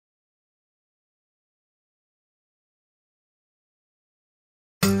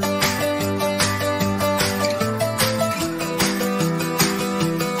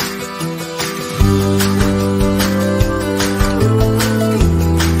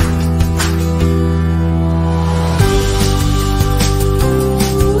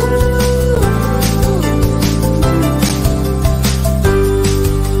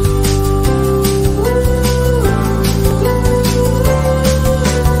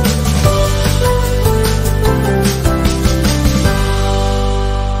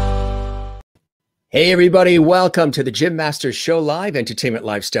Hey everybody, welcome to the Jim Masters Show Live Entertainment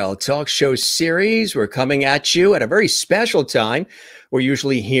Lifestyle Talk Show Series. We're coming at you at a very special time. We're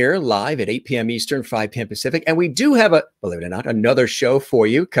usually here live at 8 p.m. Eastern, 5 p.m. Pacific, and we do have believe it or not, another show for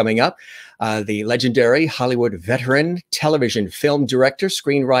you coming up. The legendary Hollywood veteran, television film director,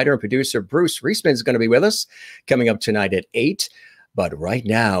 screenwriter, and producer Bruce Reisman is going to be with us coming up tonight at 8. But right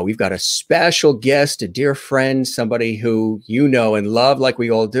now, we've got a special guest, a dear friend, somebody who you know and love like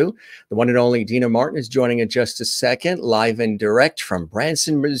we all do. The one and only Deana Martin is joining in just a second, live and direct from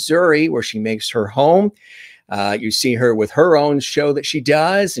Branson, Missouri, where she makes her home. You see her with her own show that she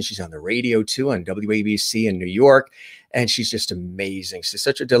does, and she's on the radio too on WABC in New York. And she's just amazing. She's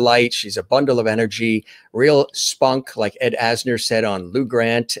such a delight. She's a bundle of energy, real spunk, like Ed Asner said on Lou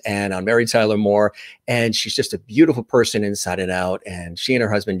Grant and on Mary Tyler Moore. And she's just a beautiful person inside and out. And she and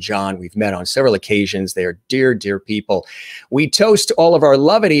her husband, John, we've met on several occasions. They are dear, dear people. We toast all of our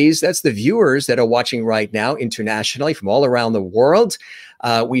lovities. That's the viewers that are watching right now internationally from all around the world.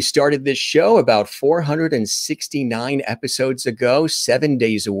 We started this show about 469 episodes ago, 7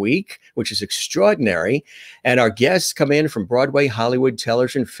 days a week, which is extraordinary. And our guests come in from Broadway, Hollywood,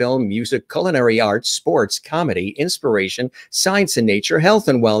 television, film, music, culinary arts, sports, comedy, inspiration, science and nature, health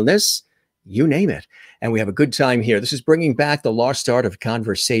and wellness, you name it. And we have a good time here. This is bringing back the lost art of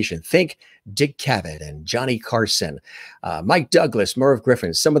conversation. Think Dick Cavett and Johnny Carson, Mike Douglas, Merv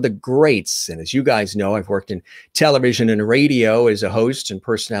Griffin, some of the greats. And as you guys know, I've worked in television and radio as a host and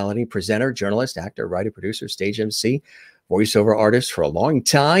personality, presenter, journalist, actor, writer, producer, stage MC, voiceover artist for a long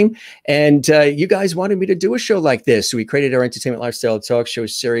time. And you guys wanted me to do a show like this. So we created our Entertainment Lifestyle Talk Show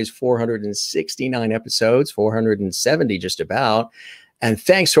series, 469 episodes, 470 just about. And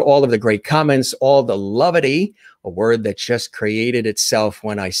thanks for all of the great comments, all the lovity, a word that just created itself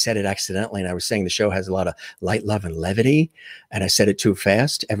when I said it accidentally. And I was saying the show has a lot of light, love, and levity. And I said it too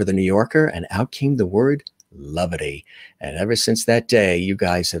fast, ever the New Yorker, and out came the word lovity. And ever since that day, you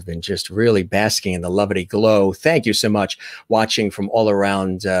guys have been just really basking in the lovity glow. Thank you so much watching from all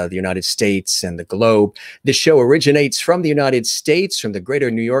around the United States and the globe. This show originates from the United States, from the greater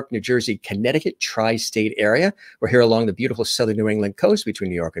New York, New Jersey, Connecticut, tri-state area. We're here along the beautiful southern New England coast between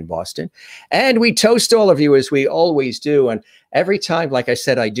New York and Boston. And we toast all of you as we always do. And every time, like I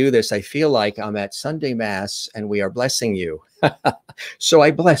said, I do this, I feel like I'm at Sunday Mass and we are blessing you. So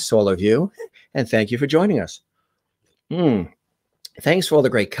I bless all of you. And thank you for joining us. Thanks for all the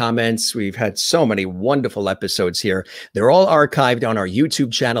great comments. We've had so many wonderful episodes here. They're all archived on our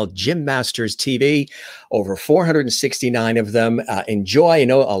YouTube channel, Jim Masters TV. Over 469 of them. Enjoy. I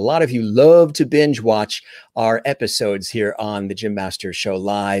know a lot of you love to binge watch our episodes here on the Jim Masters Show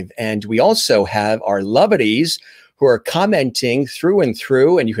Live. And we also have our lovities who are commenting through and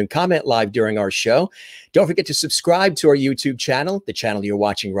through, and you can comment live during our show. Don't forget to subscribe to our YouTube channel, the channel you're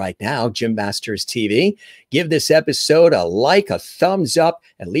watching right now, Jim Masters TV. Give this episode a like, a thumbs up,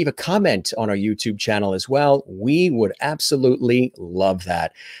 and leave a comment on our YouTube channel as well. We would absolutely love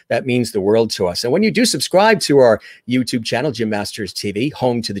that. That means the world to us. And when you do subscribe to our YouTube channel, Jim Masters TV,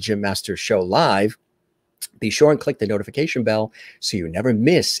 home to the Jim Masters Show Live, be sure and click the notification bell so you never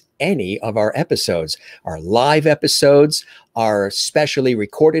miss any of our episodes, our live episodes, our specially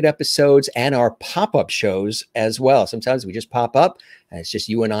recorded episodes, and our pop-up shows as well. Sometimes we just pop up and it's just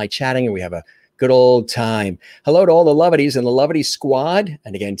you and I chatting and we have a good old time. Hello to all the lovities and the lovity squad.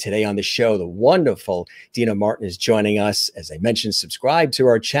 And again, today on the show, the wonderful Deana Martin is joining us. As I mentioned, subscribe to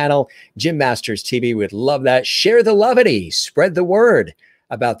our channel, Jim Masters TV. We'd love that. Share the lovity, spread the word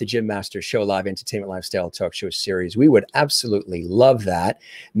about the Jim Masters Show Live Entertainment Lifestyle Talk Show series. We would absolutely love that.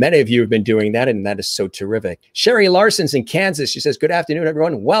 Many of you have been doing that, and that is so terrific. Sherry Larson's in Kansas. She says, good afternoon,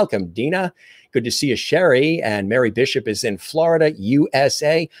 everyone. Welcome, Deana. Good to see you, Sherry. And Mary Bishop is in Florida,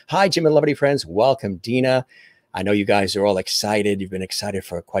 USA. Hi, Jim and lovely friends. Welcome, Deana. I know you guys are all excited. You've been excited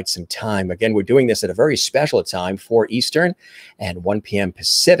for quite some time. Again, we're doing this at a very special time, 4 Eastern and 1 p.m.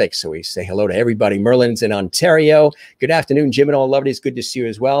 Pacific. So we say hello to everybody. Merlin's in Ontario. Good afternoon, Jim and all lovelies. Good to see you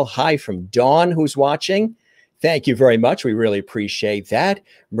as well. Hi from Dawn, who's watching. Thank you very much. We really appreciate that.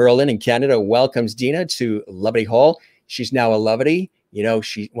 Merlin in Canada welcomes Deana to Lovely Hall. She's now a lovely. You know,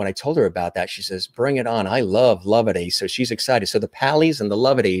 when I told her about that, she says, bring it on. I love lovity. So she's excited. So the Pallies and the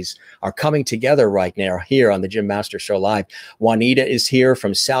lovities are coming together right now here on the Jim Masters Show Live. Juanita is here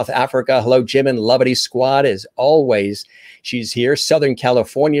from South Africa. Hello, Jim and lovity squad. As always, she's here. Southern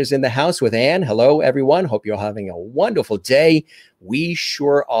California is in the house with Ann. Hello, everyone. Hope you're having a wonderful day. We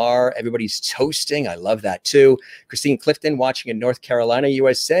sure are. Everybody's toasting. I love that too. Christine Clifton watching in North Carolina,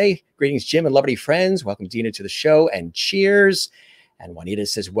 USA. Greetings, Jim and lovely friends. Welcome, Deana, to the show and cheers. And Juanita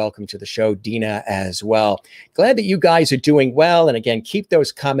says, welcome to the show, Deana, as well. Glad that you guys are doing well. And again, keep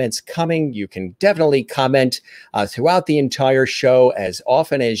those comments coming. You can definitely comment throughout the entire show as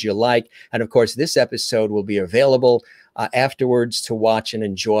often as you like. And of course, this episode will be available afterwards to watch and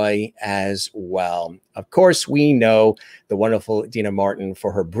enjoy as well. Of course, we know the wonderful Deana Martin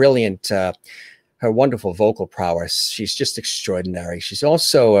for her brilliant, her wonderful vocal prowess. She's just extraordinary. She's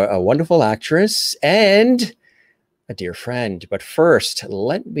also a wonderful actress and a dear friend. But first,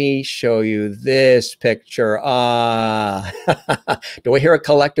 let me show you this picture. Ah, do I hear a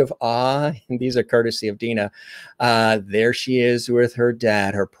collective ah? These are courtesy of Deana. There she is with her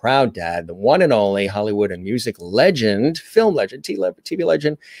dad, her proud dad, the one and only Hollywood and music legend, film legend, TV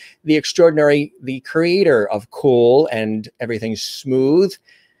legend, the extraordinary, the creator of Cool and Everything Smooth.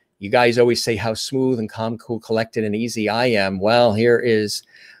 You guys always say how smooth and calm, cool, collected, and easy I am. Well, here is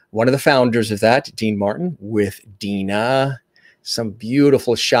one of the founders of that, Dean Martin, with Deana. Some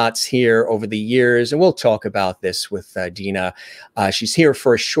beautiful shots here over the years, and we'll talk about this with Deana. She's here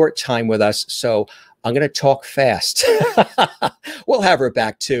for a short time with us, so I'm going to talk fast. We'll have her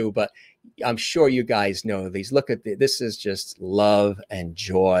back too, but I'm sure you guys know these. Look at this is just love and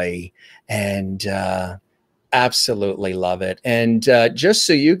joy, and absolutely love it. And just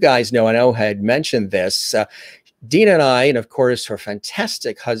so you guys know, I know I had mentioned this, Deana and I, and of course her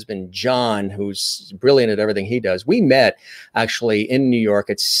fantastic husband, John, who's brilliant at everything he does, we met actually in New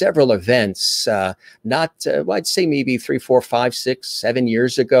York at several events, well, I'd say maybe 3, 4, 5, 6, 7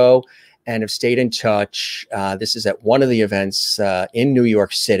 years ago, and have stayed in touch. This is at one of the events in New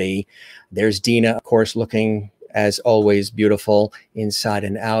York City. There's Deana, of course, looking as always beautiful inside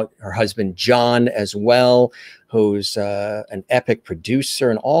and out. Her husband, John, as well, who's an epic producer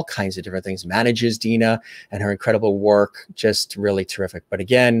and all kinds of different things, manages Deana and her incredible work. Just really terrific. But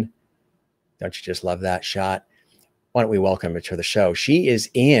again, don't you just love that shot? Why don't we welcome her to the show? She is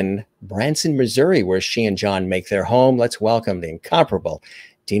in Branson, Missouri, where she and John make their home. Let's welcome the incomparable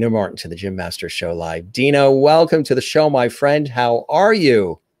Deana Martin to the Jim Masters Show Live. Deana, welcome to the show, my friend. How are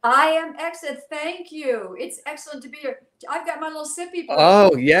you? I am excellent. Thank you. It's excellent to be here. I've got my little sippy.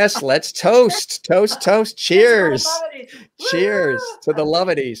 Oh, yes. Let's toast. Toast, toast. Cheers. Cheers to the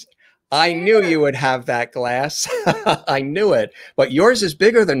Lovedies. I knew you would have that glass. I knew it. But yours is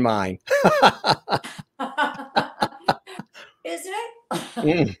bigger than mine. Is it?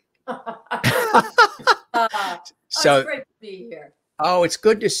 Mm. So it's great to be here. Oh, it's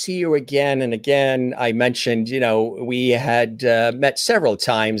good to see you again. And again, I mentioned, you know, we had met several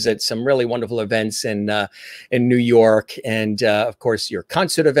times at some really wonderful events in New York, and of course, your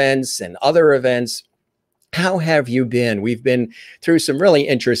concert events and other events. How have you been? We've been through some really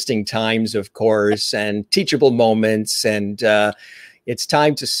interesting times, of course, and teachable moments. And it's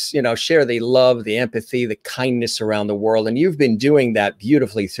time to, you know, share the love, the empathy, the kindness around the world. And you've been doing that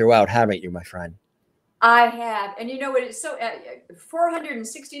beautifully throughout, haven't you, my friend? I have. And you know what? It's so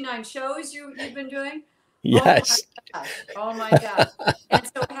 469 shows you've been doing. Yes. Oh my gosh.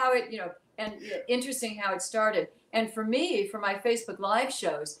 And so how it, you know, and interesting how it started. And for me, for my Facebook Live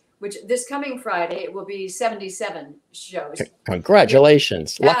shows, which this coming Friday, it will be 77 shows.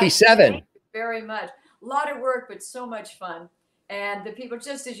 Congratulations. Yeah. Lucky 7. Thank you very much. A lot of work, but so much fun. And the people,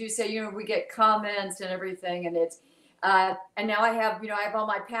 just as you say, you know, we get comments and everything, and it's, and now I have, you know, I have all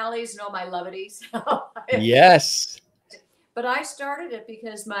my pallies and all my lovedies. Yes. But I started it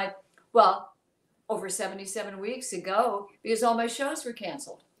because well, over 77 weeks ago, because all my shows were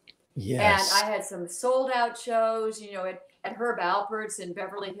canceled. Yes. And I had some sold out shows, you know, at Herb Alpert's in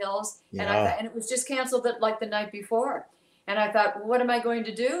Beverly Hills. Yeah. And it was just canceled like the night before. And I thought, well, what am I going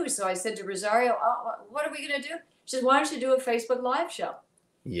to do? So I said to Rosario, oh, what are we going to do? She said, why don't you do a Facebook Live show?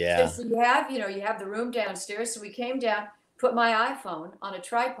 Yeah. So you have the room downstairs. So we came down, put my iPhone on a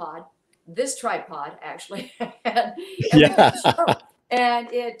tripod, this tripod actually, and yeah. And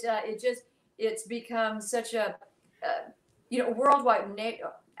it's become such a you know, worldwide.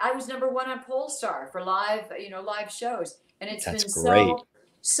 I was #1 on Polestar for live shows, and it's That's been great.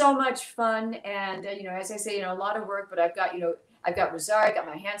 so much fun. And you know, as I say, you know, a lot of work, but I've got Rosario, I got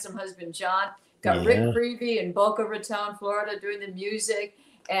my handsome husband John, got Rick Creevy in Boca Raton, Florida, doing the music,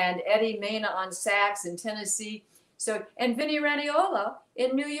 and Eddie Mena on sax in Tennessee. So, and Vinny Raniola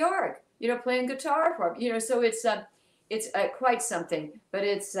in New York, you know, playing guitar for him. You know, so it's quite something. But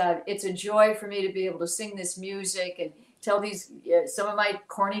it's a joy for me to be able to sing this music and tell these some of my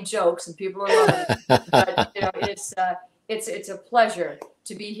corny jokes, and people are loving it. But you know, it's a pleasure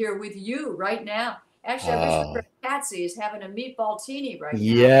to be here with you right now. Actually, I wish we were Oh, at Patsy's having a meatball teeny right now.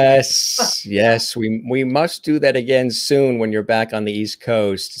 yes, yes, we must do that again soon when you're back on the East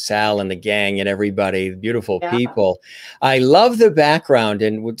Coast, Sal and the gang and everybody, beautiful Yeah. people. I love the background,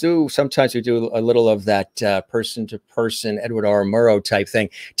 and sometimes we do a little of that person to person Edward R. Murrow type thing.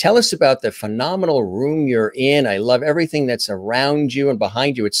 Tell us about the phenomenal room you're in. I love everything that's around you and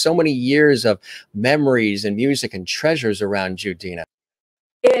behind you. It's so many years of memories and music and treasures around you, Deana.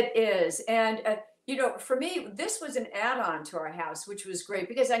 It is. And, you know, for me, this was an add on to our house, which was great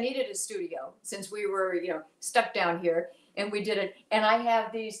because I needed a studio since we were, you know, stuck down here and we did it. And I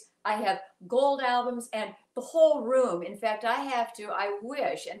have gold albums and the whole room. In fact, I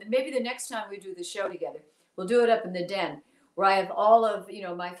wish, and maybe the next time we do the show together, we'll do it up in the den where I have all of, you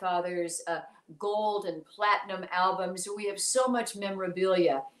know, my father's gold and platinum albums. We have so much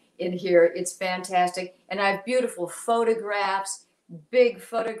memorabilia in here. It's fantastic. And I have beautiful photographs, big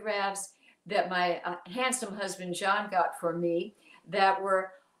photographs that my handsome husband John got for me that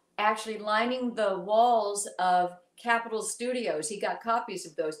were actually lining the walls of Capitol Studios. He got copies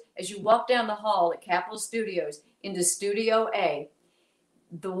of those. As you walk down the hall at Capitol Studios into Studio A,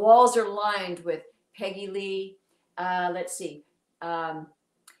 the walls are lined with Peggy Lee, let's see, um,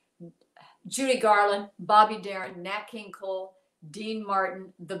 Judy Garland, Bobby Darin, Nat King Cole, Dean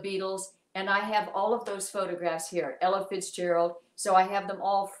Martin, the Beatles, and I have all of those photographs here. Ella Fitzgerald. So I have them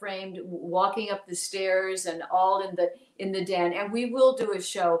all framed, walking up the stairs and all in the den. And we will do a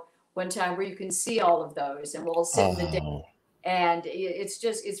show one time where you can see all of those, and we'll sit in the den. Oh, And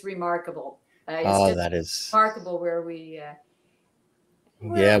it's remarkable. It's oh, just that is, remarkable yeah, where we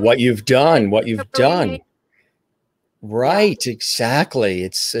what you've where we made. done. Yeah, Right, exactly.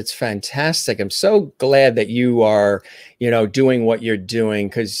 It's fantastic. I'm so glad that you are, doing what you're doing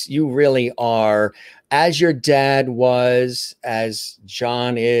because you really are, as your dad was, as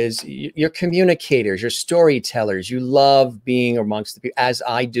John is, you're communicators, you're storytellers. You love being amongst the people, as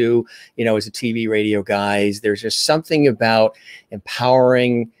I do, as a TV radio guys. There's just something about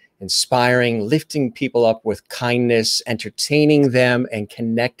empowering, inspiring, lifting people up with kindness, entertaining them and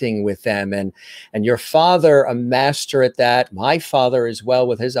connecting with them. And your father, a master at that. My father as well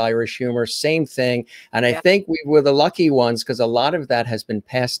with his Irish humor, same thing. And I yeah. think we were the lucky ones because a lot of that has been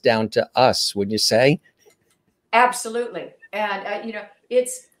passed down to us, wouldn't you say? Absolutely. And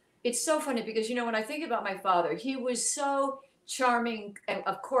it's so funny because when I think about my father, he was so charming and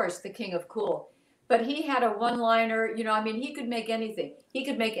of course the king of cool. But he had a one-liner, I mean, he could make anything. He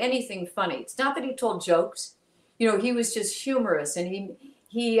could make anything funny. It's not that he told jokes. He was just humorous and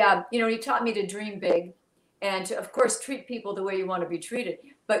he taught me to dream big and to, of course, treat people the way you want to be treated.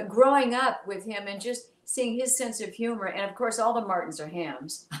 But growing up with him and just seeing his sense of humor, and of course, all the Martins are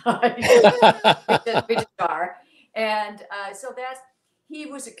hams. We just are. And so he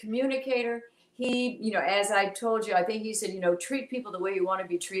was a communicator. He, as I told you, I think he said, treat people the way you want to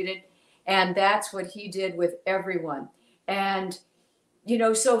be treated. And that's what he did with everyone. And,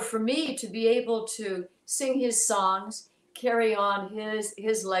 so for me to be able to sing his songs, carry on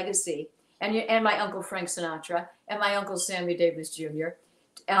his legacy, and my uncle Frank Sinatra and my uncle Sammy Davis Jr.,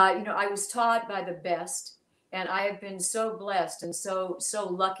 I was taught by the best, and I have been so blessed and so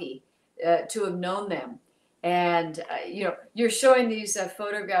lucky to have known them. And you're showing these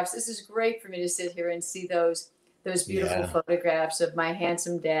photographs. This is great for me to sit here and see those beautiful Yeah. photographs of my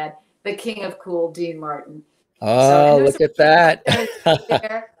handsome dad, the king of cool, Dean Martin. So, and Oh, there's look at that.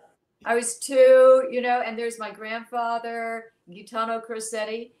 there. I was two, and there's my grandfather, Gitano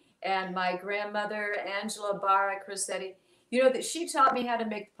Crosetti, and my grandmother, Angela Barra Crosetti. That she taught me how to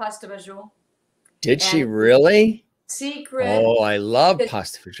make pasta fagioli. Did she And really? secret, Oh, I love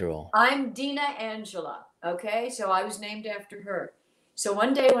pasta fagioli. I'm Deana Angela. Okay. So I was named after her. So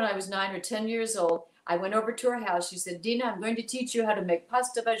one day when I was 9 or 10 years old, I went over to her house. She said, Deana, I'm going to teach you how to make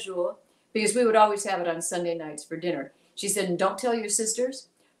pasta fagioli because we would always have it on Sunday nights for dinner. She said, and don't tell your sisters.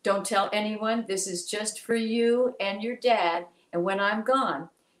 Don't tell anyone. This is just for you and your dad. And when I'm gone,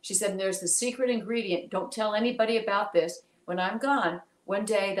 she said, and there's the secret ingredient. Don't tell anybody about this. When I'm gone, one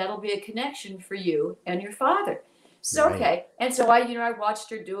day that'll be a connection for you and your father. So, Right. okay. And so I watched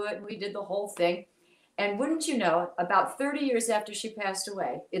her do it and we did the whole thing. And wouldn't you know, about 30 years after she passed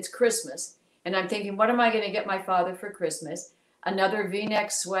away, it's Christmas. And I'm thinking, what am I going to get my father for Christmas? Another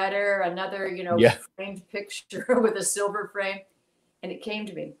V-neck sweater, another, Yeah. framed picture with a silver frame. And it came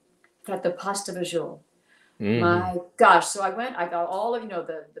to me, got the pasta fagioli. Hmm. My gosh. So I got all of,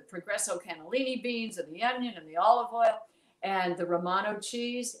 the Progresso cannellini beans and the onion and the olive oil and the Romano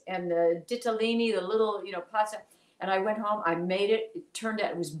cheese and the ditalini, the little, pasta. And I went home, I made it. It turned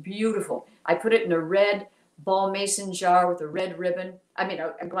out, it was beautiful. I put it in a red ball mason jar with a red ribbon. I mean,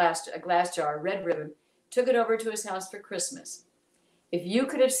 a glass jar, a red ribbon. Took it over to his house for Christmas. If you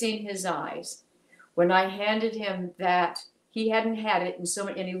could have seen his eyes when I handed him that, he hadn't had it in so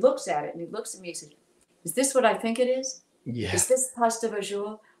many, and he looks at it and he looks at me. He said, "Is this what I think it is? Yeah. Is this pasta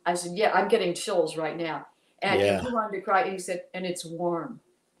visual?" I said, "Yeah, I'm getting chills right now." And Yeah. he wanted to cry. And he said, "And it's warm."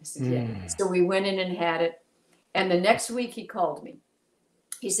 I said, "Yeah." So we went in and had it. And the next week he called me.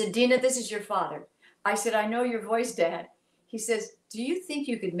 He said, "Deana, this is your father." I said, "I know your voice, Dad." He says, "Do you think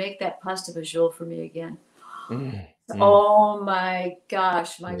you could make that pasta visual for me again?" Oh my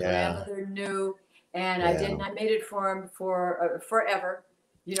gosh, my grandmother knew, and I didn't. I made it for him for forever,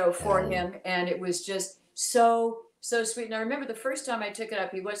 for him, and it was just so sweet. And I remember the first time I took it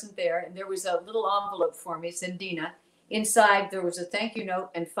up, he wasn't there, and there was a little envelope for me. It said Deana. Inside there was a thank you note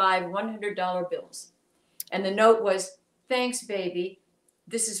and 5 $100 bills, and the note was, "Thanks, baby.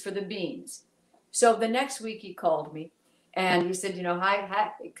 This is for the beans." So the next week he called me. And he said,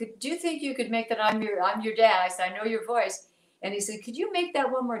 "Hi, do you think you could make that? I'm your dad." I said, "I know your voice." And he said, "Could you make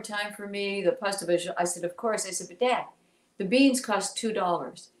that one more time for me, the pasta visual?" I said, "Of course." I said, "But Dad, the beans cost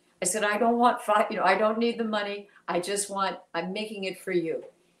 $2." I said, "I don't want 5, I don't need the money. I'm making it for you."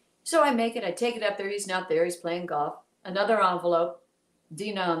 So I make it, I take it up there. He's not there. He's playing golf. Another envelope,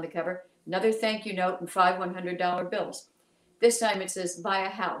 Deana on the cover, another thank you note and 5 $100 bills. This time it says, "Buy a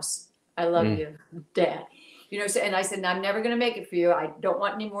house. I love you, Dad." And I said, "I'm never going to make it for you. I don't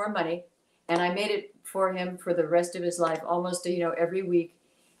want any more money." And I made it for him for the rest of his life, almost, every week.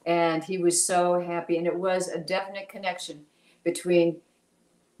 And he was so happy. And it was a definite connection between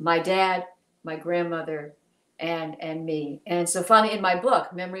my dad, my grandmother, and me. And so finally in my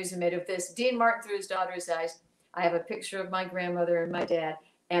book, Memories Are Made of This, Dean Martin Through His Daughter's Eyes, I have a picture of my grandmother and my dad,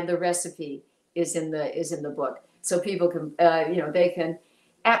 and the recipe is in the book. So people can, they can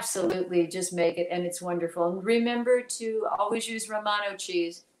absolutely just make it, and it's wonderful. And remember to always use Romano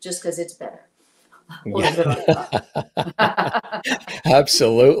cheese, just because it's better.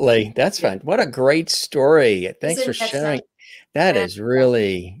 Absolutely. That's fun. What a great story. Thanks for sharing. That is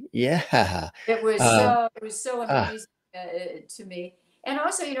really, yeah. It was so amazing to me. And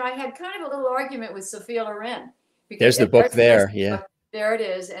also, I had kind of a little argument with Sophia Loren. There's the book there. Yeah. There it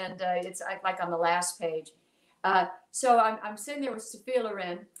is. And it's like on the last page. So I'm sitting there with Sophia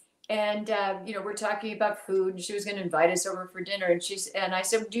Loren, and we're talking about food, and she was going to invite us over for dinner, and I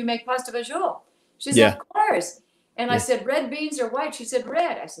said, "Do you make pasta visual?" She said, "Of course." And I said, "Red beans or white?" She said,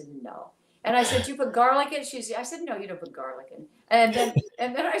 "Red." I said, "No." And I said, "You put garlic in?" I said, "No, you don't put garlic in." And then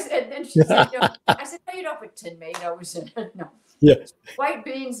she said, I said, "No, you don't put tomatoes in." No. Yeah. White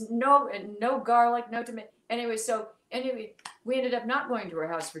beans, no garlic, no tomato. Anyway, we ended up not going to her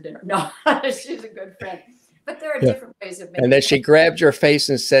house for dinner. No, she's a good friend. But there are different ways of making it. And then she grabbed your face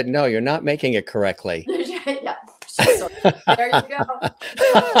and said, "No, you're not making it correctly." Yeah. So, there you go.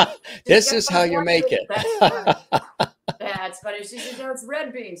 This is how you make it. That's funny. That's funny. She said, "No, it's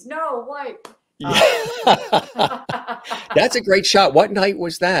red beans." "No, white." That's a great shot. What night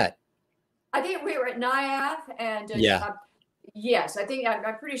was that? I think we were at NIAF, and yes, I think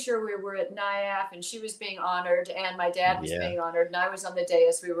I'm pretty sure we were at NIAF, and she was being honored, and my dad was being honored, and I was on the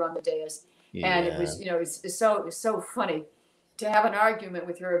dais. We were on the dais. And it was, it's so funny to have an argument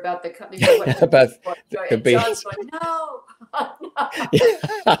with her about the about the John's going, "No."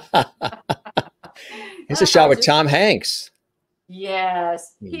 Here's a shot with Tom Hanks.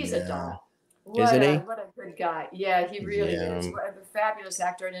 Yes, he's a doll. Isn't he? What a good guy. Yeah, he really is. What a fabulous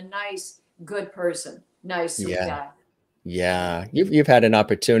actor and a nice, good person. Nice, sweet guy. Yeah, you've had an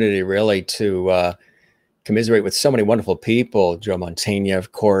opportunity really to commiserate with so many wonderful people. Joe Mantegna,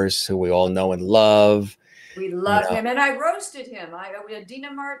 of course, who we all know and love. We love him, and I roasted him. We had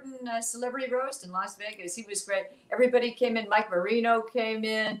Deana Martin celebrity roast in Las Vegas. He was great. Everybody came in. Mike Marino came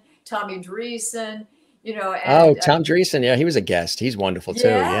in. Tommy Dreesen, And, Tom Dreesen, yeah, he was a guest. He's wonderful too.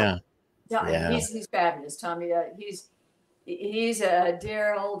 Yeah. He's fabulous. Tommy, he's a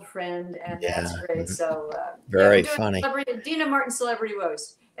dear old friend, and that's great. So very funny. Deana Martin celebrity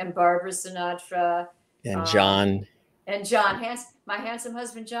roast, and Barbara Sinatra. And John. And John, my handsome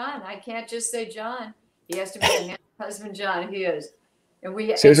husband, John. I can't just say John. He has to be a handsome husband, John. He is.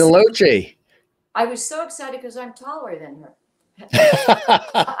 And Susan Lucci. I was so excited because I'm taller than her.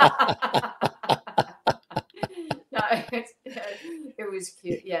 It was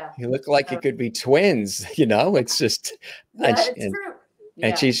cute. Yeah. You look like you could be twins. It's just. It's true.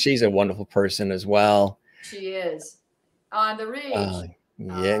 And she's a wonderful person as well. She is. On the Ridge.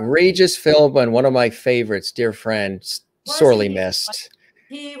 Regis Philbin, one of my favorites, dear friend, sorely missed.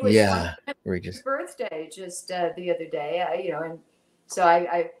 He was Regis' birthday just the other day, and so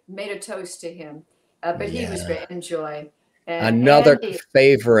I made a toast to him. But he was Yeah. great. Enjoy. And Another Andy,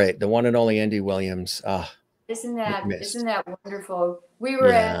 favorite, the one and only Andy Williams. Ah, isn't missed. that wonderful? We were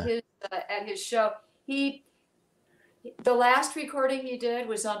Yeah. at his show. He The last recording he did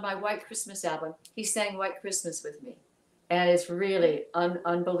was on my White Christmas album. He sang White Christmas with me, and it's really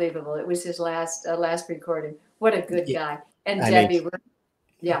unbelievable. It was his last recording. What a good Yeah. guy. And I mean, Debbie,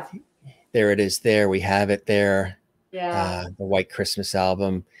 yeah, there it is. There we have it there. yeah. The White Christmas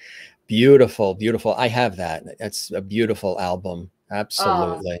album. Beautiful, beautiful. I have that. It's a beautiful album. Oh,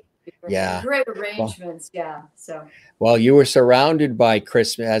 Absolutely. Yeah. great Well, arrangements. Yeah. So, well, you were surrounded by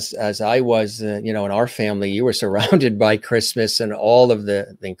Christmas as I was, in our family, you were surrounded by Christmas and all of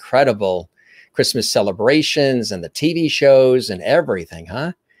the incredible Christmas celebrations and the TV shows and everything,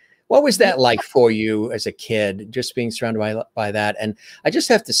 huh? What was yeah. that like for you as a kid, just being surrounded by that? And I just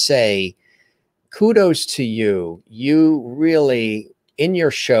have to say, kudos to you. You really, in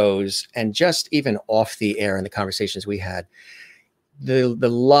your shows and just even off the air in the conversations we had, the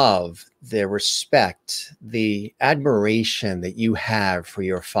love, the respect, the admiration that you have for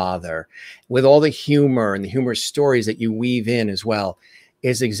your father, with all the humor and the humorous stories that you weave in as well,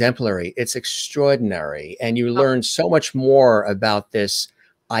 is exemplary. It's extraordinary. And you learn so much more about this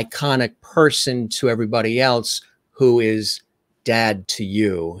iconic person to everybody else who is dad to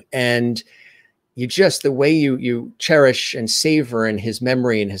you. And you just, the way you cherish and savor in his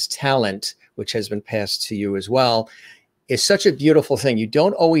memory and his talent, which has been passed to you as well, is such a beautiful thing. You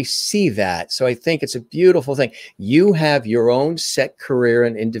don't always see that. So I think it's a beautiful thing. You have your own set career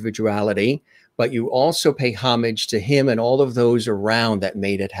and individuality, but you also pay homage to him and all of those around that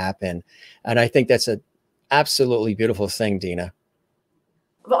made it happen. And I think that's an absolutely beautiful thing, Deana.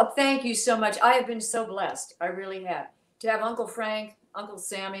 Well, thank you so much. I have been so blessed. I really have, to have Uncle Frank, Uncle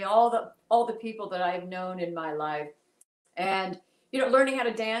Sammy, all the people that I've known in my life, and learning how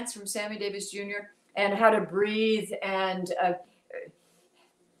to dance from Sammy Davis Jr. and how to breathe and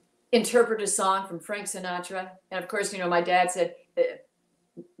interpret a song from Frank Sinatra. And of course, my dad said,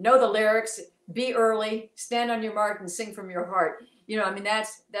 know the lyrics, be early, stand on your mark, and sing from your heart. I mean,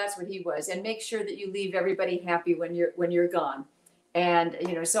 that's what he was. And make sure that you leave everybody happy when you're gone. And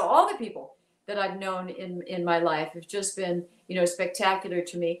so all the people that I've known in my life have just been spectacular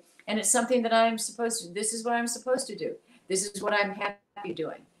to me. And it's something that this is what I'm supposed to do. This is what I'm happy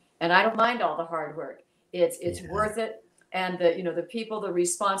doing. And I don't mind all the hard work. It's worth it. And the people, the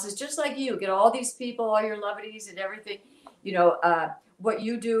responses, just like you get all these people, all your lovities and everything, what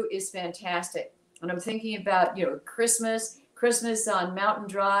you do is fantastic. And I'm thinking about, Christmas on Mountain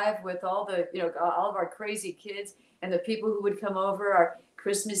Drive with all the, all of our crazy kids and the people who would come over, our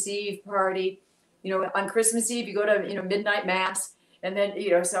Christmas Eve party. On Christmas Eve, you go to, midnight mass. And then,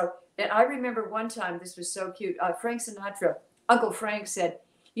 and I remember one time, this was so cute. Frank Sinatra, Uncle Frank said,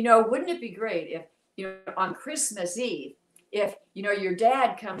 wouldn't it be great if, on Christmas Eve, if, your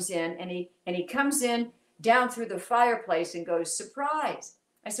dad comes in and he comes in down through the fireplace and goes, surprise.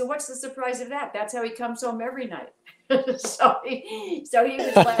 I said, what's the surprise of that? That's how he comes home every night. so he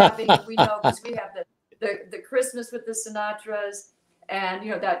was laughing. We know, because we have the Christmas with the Sinatras and,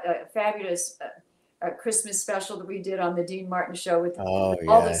 that fabulous Christmas special that we did on the Dean Martin show with Oh,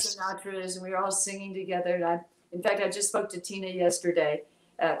 all the yes. Sinatras, and we were all singing together. And in fact, I just spoke to Tina yesterday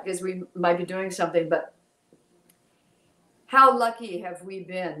because we might be doing something, but how lucky have we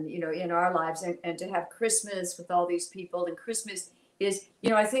been, in our lives and to have Christmas with all these people. And Christmas is,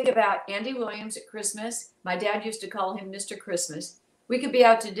 I think about Andy Williams at Christmas. My dad used to call him Mr. Christmas. We could be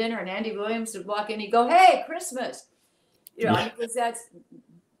out to dinner and Andy Williams would walk in, he'd go, hey, Christmas. Because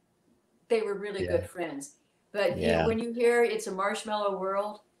they were really good friends. But when you hear It's a Marshmallow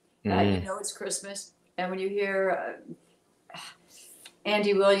World, it's Christmas. And when you hear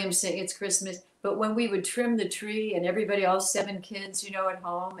Andy Williams sing It's Christmas, but when we would trim the tree and everybody, all 7 kids, at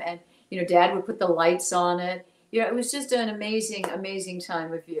home, and, Dad would put the lights on it, it was just an amazing, amazing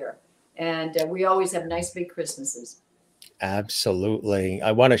time of year. And we always have nice big Christmases. Absolutely.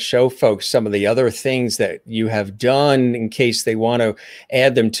 I want to show folks some of the other things that you have done in case they want to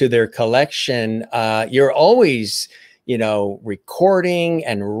add them to their collection. You're always, recording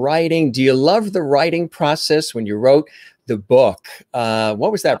and writing. Do you love the writing process when you wrote the book?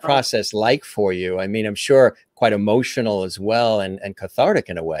 What was that process like for you? I mean, I'm sure quite emotional as well and cathartic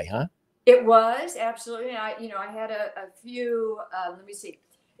in a way, huh? It was absolutely. I had a few, let me see,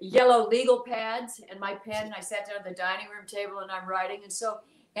 yellow legal pads and my pen. And I sat down at the dining room table and I'm writing.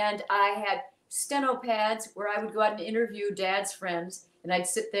 And I had steno pads where I would go out and interview Dad's friends. And I'd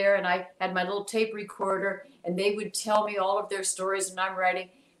sit there and I had my little tape recorder and they would tell me all of their stories and I'm writing.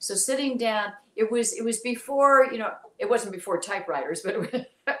 So sitting down, it was before, it wasn't before typewriters, but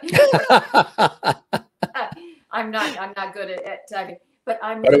I'm not good at typing. But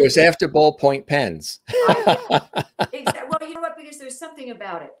I'm But it really was good. after ballpoint pens. Yeah, exactly. Well, you know what? Because there's something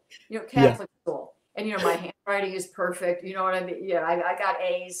about it. You know, Yeah. Catholic school, and you know, my handwriting is perfect. You know what I mean? Yeah, I got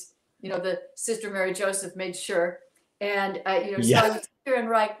A's. You know, the Sister Mary Joseph made sure, and you know, so I Yeah. would sit there and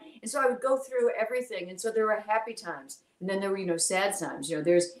write, and so I would go through everything, and so there were happy times, and then there were, you know, sad times. You know,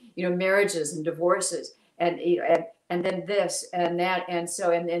 there's, you know, marriages and divorces, and you know, and then this and that, and so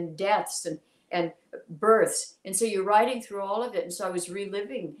and deaths and births, and so you're writing through all of it, and so I was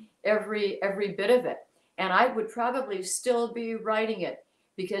reliving every bit of it, and I would probably still be writing it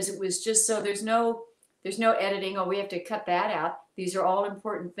because it was just so there's no editing. Oh, we have to cut that out. These are all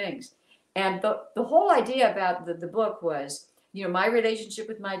important things. And the whole idea about the book was, you know, my relationship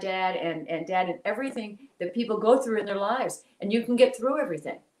with my dad and dad and everything that people go through in their lives. And you can get through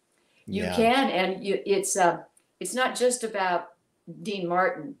everything. You Yeah. can. And it's not just about Dean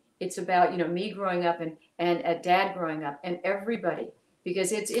Martin. It's about, you know, me growing up and dad growing up and everybody,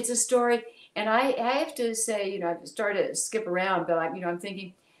 because it's a story. And I have to say, you know, I've started to skip around, but I'm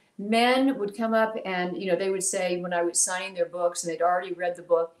thinking men would come up and, you know, they would say when I was signing their books and they'd already read the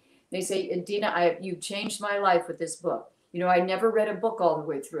book, they say, Deana, you've changed my life with this book. You know, I never read a book all the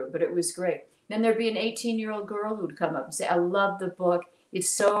way through, but it was great. Then there'd be an 18-year-old girl who'd come up and say, I love the book. It's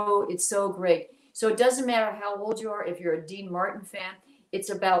so great. So it doesn't matter how old you are. If you're a Dean Martin fan, it's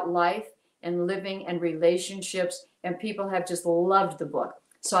about life and living and relationships. And people have just loved the book.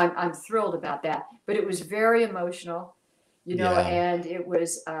 So I'm thrilled about that. But it was very emotional, you know, Yeah. and it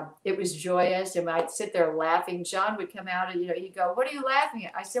was joyous. And I'd sit there laughing. John would come out and, you know, he'd go, what are you laughing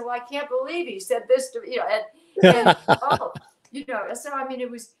at? I said, well, I can't believe he said this to me, you know, and oh, you know, so I mean, it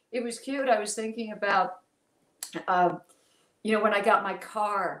was cute. I was thinking about, you know, when I got my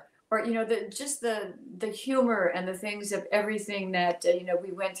car, or you know, the humor and the things of everything that you know,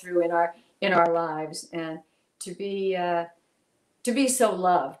 we went through in our lives, and to be so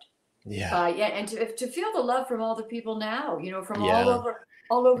loved Yeah. by, yeah, and to feel the love from all the people now, you know, from Yeah.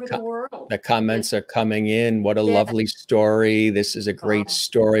 all over the world. The comments are coming in. What a Yeah. lovely story. This is a great Oh.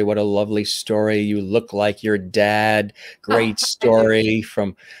 story. What a lovely story. You look like your dad. Great I do. story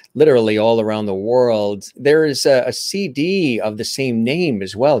from literally all around the world. There is a CD of the same name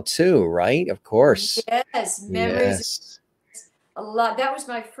as well, too, right? Of course. Yes, memories. Yes. A lot. That was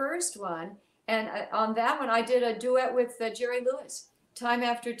my first one, and on that one, I did a duet with Jerry Lewis, "Time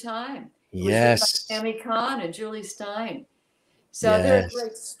After Time." It was written by Yes. Sammy Kahn and Julie Stein. So there are Yes.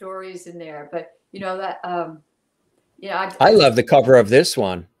 great stories in there. But you know that, yeah, I I just love the cover of this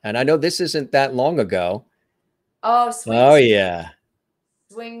one. And I know this isn't that long ago. oh, Oh, yeah.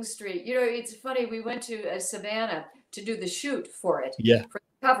 Swing Street. You know, it's funny. We went to Savannah to do the shoot for it, Yeah. for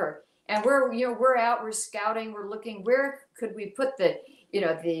the cover, and we're out, we're scouting, we're looking where could we put the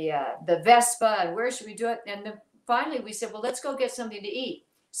Vespa, and where should we do it? And finally we said, well, let's go get something to eat.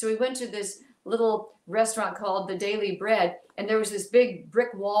 So we went to this little restaurant called the Daily Bread, and there was this big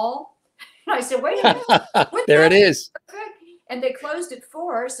brick wall. And I said, wait a minute, wouldn't There it that be is. perfect? And they closed at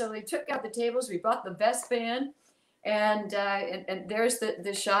 4, so they took out the tables. We brought the Vespa in, and there's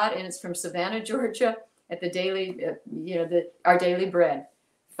the shot, and it's from Savannah, Georgia, at the Daily, you know, our Daily Bread.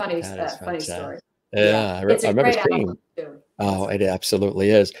 Funny, That is funny story. fantastic. Yeah, Yeah, it's I a remember great album seeing. too. Oh, it absolutely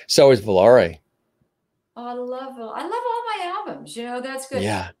is. So is Valare. Oh, I love all my albums. You know, that's good.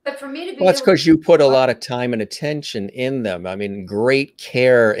 Yeah. But for me to Well, be that's able to, because you put a lot of time and attention in them. I mean, great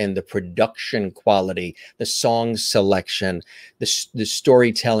care in the production quality, the song selection, the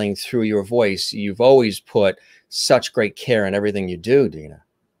storytelling through your voice. You've always put such great care in everything you do, Deana.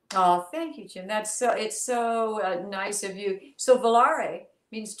 oh, thank you, Jim. It's so nice of you. So Volare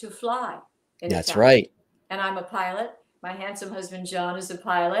means to fly in That's Italian, right. and I'm a pilot. My handsome husband John is a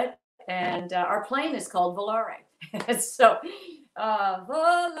pilot, and our plane is called Volare. So,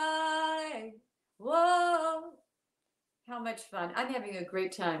 Volare, whoa, how much fun! I'm having a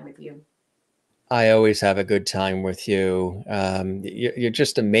great time with you. I always have a good time with you. You're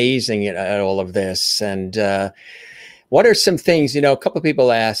just amazing at all of this. And what are some things, a couple of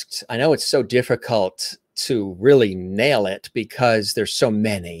people asked, I know it's so difficult to really nail it because there's so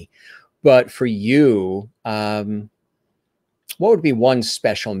many, but for you, what would be one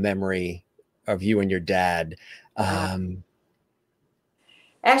special memory of you and your dad? Wow.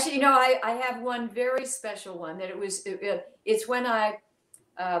 Actually, I have one very special one that it's when I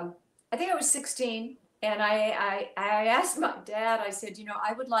think I was 16, and I asked my dad, I said,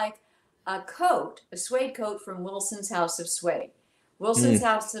 I would like a coat, a suede coat from Wilson's House of Suede. Wilson's Mm,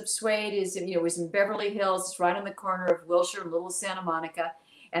 House of Suede was in Beverly Hills. It's right on the corner of Wilshire and Little Santa Monica,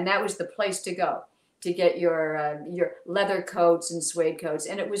 and that was the place to go. to get your leather coats and suede coats.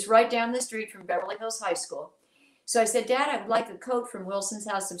 And it was right down the street from Beverly Hills High School. So I said, Dad, I'd like a coat from Wilson's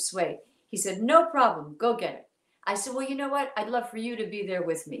House of Suede. He said, no problem, go get it. I said, well, you know what? I'd love for you to be there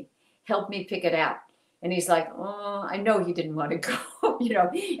with me. Help me pick it out. And he's like, oh, I know he didn't want to go,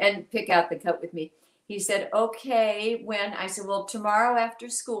 and pick out the coat with me. He said, okay, when? I said, well, tomorrow after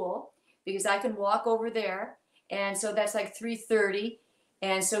school, because I can walk over there. And so that's like 3:30.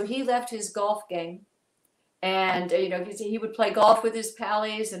 And so he left his golf game. And, he would play golf with his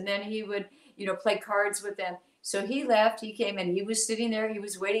pallies, and then he would, play cards with them. So he left, he came and he was sitting there. He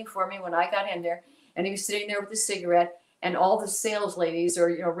was waiting for me when I got in there, and he was sitting there with a cigarette, and all the sales ladies are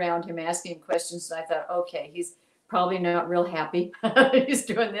around him asking him questions. And I thought, okay, he's probably not real happy he's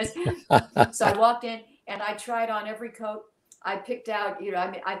doing this. So I walked in and I tried on every coat. I picked out,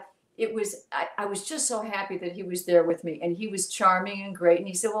 I was just so happy that he was there with me, and he was charming and great. And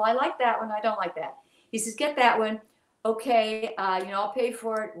he said, well, I like that one. I don't like that. He says, get that one. Okay. I'll pay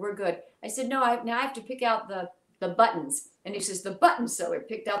for it. We're good. I said, no, now I have to pick out the buttons. And he says, the buttons. So I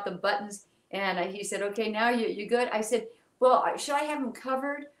picked out the buttons, and he said, okay, now you good? I said, well, should I have them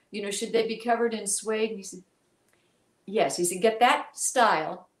covered? Should they be covered in suede? And he said, yes. He said, get that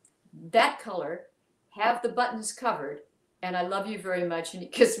style, that color, have the buttons covered, and I love you very much. And he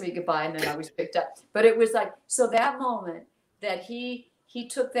kissed me goodbye, and then I was picked up. But it was like, so that moment that he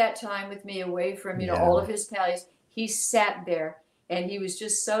took that time with me away from, all of his pallies, he sat there, and he was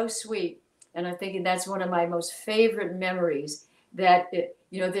just so sweet. And I'm thinking that's one of my most favorite memories, that,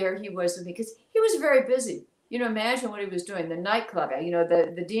 there he was with me, because he was very busy. Imagine what he was doing, the nightclub,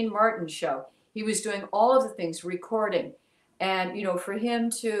 the Dean Martin show. He was doing all of the things, recording. And, for him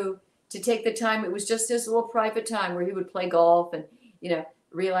to take the time, it was just his little private time where he would play golf and,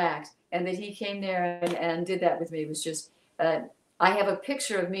 relax. And that he came there and did that with me. It was just, I have a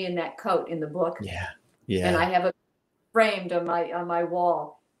picture of me in that coat in the book. Yeah. Yeah. And I have it framed on my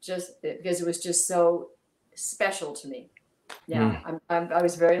wall, just because it was just so special to me. Yeah. I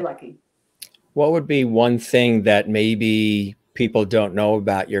was very lucky. What would be one thing that maybe people don't know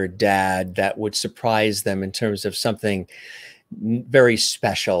about your dad that would surprise them in terms of something very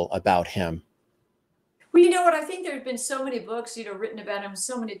special about him? Well, you know what? I think there have been so many books, written about him,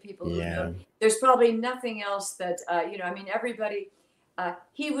 so many people who know. There's probably nothing else that, everybody,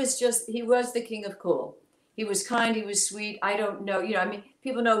 he was the king of cool. He was kind, he was sweet. I don't know,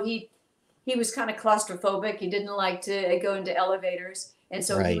 people know he was kind of claustrophobic. He didn't like to go into elevators. And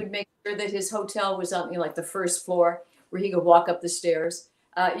so he would make sure that his hotel was on, like the first floor where he could walk up the stairs.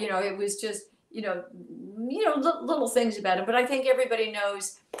 It was just, little things about him. But I think everybody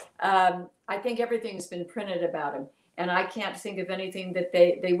knows, I think everything's been printed about him. And I can't think of anything that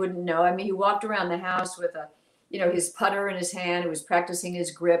they wouldn't know. I mean, he walked around the house with his putter in his hand. He was practicing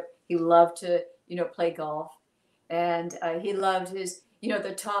his grip. He loved to, play golf. And he loved his,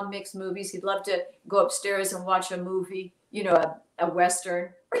 the Tom Mix movies. He'd love to go upstairs and watch a movie, a Western,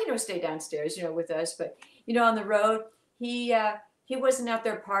 or, stay downstairs, with us. But, on the road, he wasn't out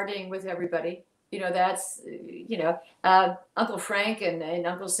there partying with everybody. That's, Uncle Frank and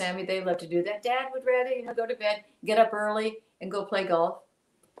Uncle Sammy, they love to do that. Dad would rather, go to bed, get up early and go play golf.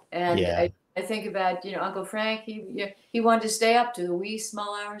 And I think about, Uncle Frank, he wanted to stay up to the wee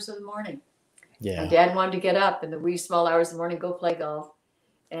small hours of the morning. Yeah. And Dad wanted to get up in the wee small hours of the morning, go play golf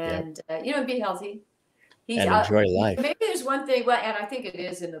and, be healthy. And enjoy life. Maybe there's one thing, and I think it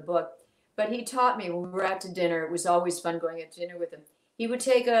is in the book, but he taught me when we were out to dinner, it was always fun going out to dinner with him. He would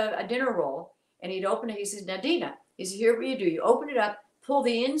take a dinner roll and he'd open it. He says, now, Deana, he says, here what you do. You open it up, pull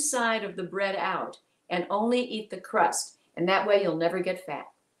the inside of the bread out and only eat the crust. And that way you'll never get fat.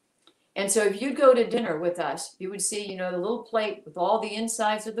 And so if you'd go to dinner with us, you would see, the little plate with all the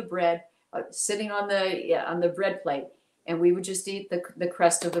insides of the bread sitting on the bread plate. And we would just eat the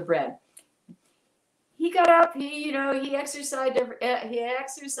crust of the bread. He got up, he exercised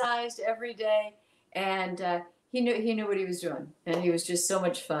every day, and he knew what he was doing, and he was just so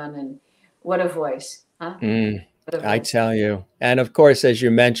much fun. And what a voice, huh? I tell you. And of course, as you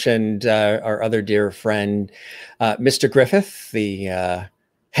mentioned, our other dear friend, Mr. Griffith, the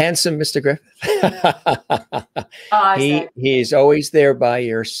handsome Mr. Griffith. He's always there by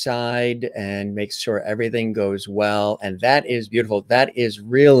your side and makes sure everything goes well. And that is beautiful. That is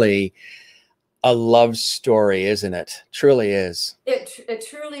really a love story, isn't it? Truly is. It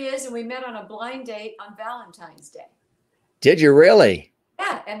truly is. And we met on a blind date on Valentine's Day. Did you really?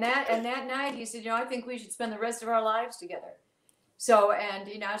 Yeah. And that night he said, I think we should spend the rest of our lives together. So, and,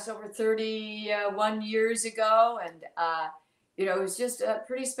 it's over 31 years ago. And, it was just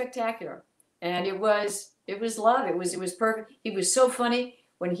pretty spectacular. And it was love. It was perfect. He was so funny.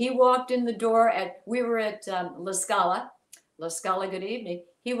 when he walked in the door we were at La Scala. La Scala, good evening.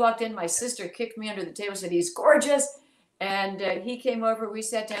 He walked in, my sister kicked me under the table, said, he's gorgeous. And he came over, we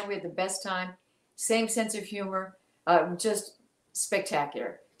sat down, we had the best time. Same sense of humor, just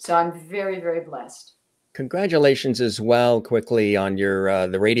spectacular. So I'm very, very blessed. Congratulations as well, quickly, on your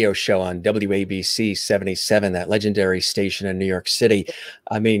the radio show on WABC 77, that legendary station in New York City.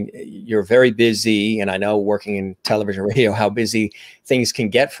 I mean, you're very busy, and I know working in television, radio, how busy things can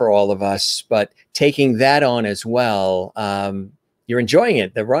get for all of us. But taking that on as well, you're enjoying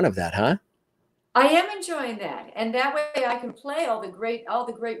it, the run of that, huh? I am enjoying that, and that way I can play all the great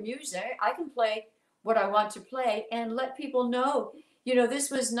music. I can play what I want to play and let people know. You know, this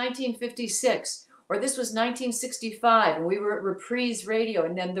was 1956. Or this was 1965, and we were at Reprise Radio,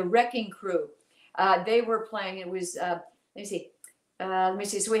 and then the Wrecking Crew, they were playing. It was let me see.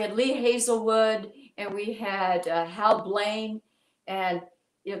 So we had Lee Hazelwood, and we had Hal Blaine, and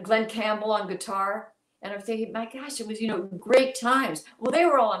Glenn Campbell on guitar. And I'm thinking, my gosh, it was great times. Well, they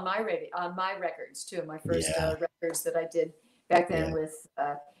were all on my records too. My first records that I did back then with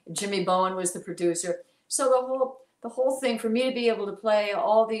Jimmy Bowen was the producer. So the whole thing, for me to be able to play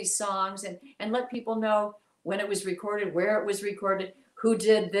all these songs and let people know when it was recorded, where it was recorded, who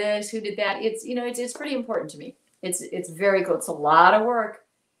did this, who did that. It's pretty important to me. It's very cool. It's a lot of work.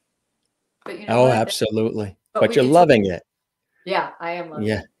 But absolutely. But you're loving it. Yeah, I am loving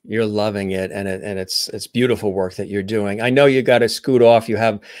it. You're loving it, and it's beautiful work that you're doing. I know you got to scoot off. You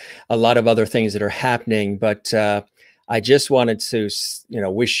have a lot of other things that are happening, but I just wanted to,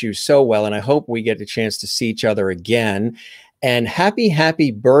 wish you so well, and I hope we get a chance to see each other again. And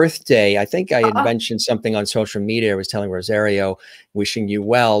happy birthday. I think I had mentioned something on social media. I was telling Rosario, wishing you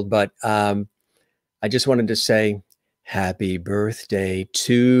well, but I just wanted to say happy birthday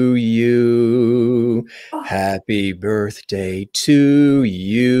to you. Happy birthday to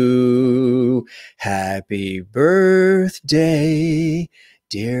you. Happy birthday,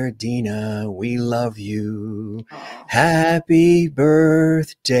 dear Deana, we love you. Happy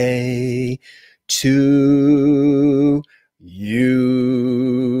birthday to you.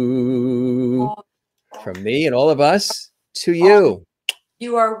 From me and all of us to you.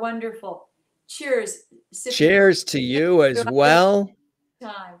 You are wonderful. Cheers. Cheers to you as well.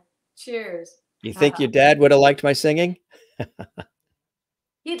 Cheers. You think your dad would have liked my singing?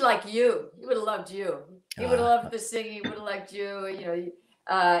 He'd like you. He would have loved you. He would have loved the singing. He would have liked you.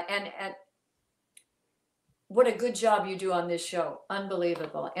 And what a good job you do on this show.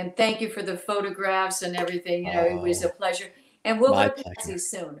 Unbelievable. And thank you for the photographs and everything. It was a pleasure. And we'll go to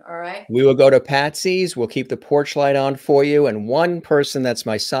Patsy's soon, all right? We will go to Patsy's. We'll keep the porch light on for you. And one person that's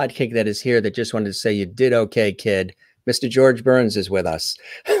my sidekick that is here that just wanted to say you did okay, kid. Mr. George Burns is with us.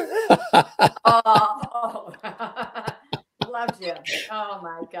 Loved you. Oh,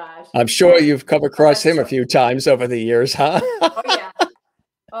 my gosh. I'm sure you've come across him a few times over the years, huh? Oh, yeah.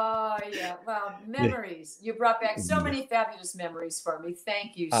 Oh, yeah. Well, memories. You brought back so many fabulous memories for me.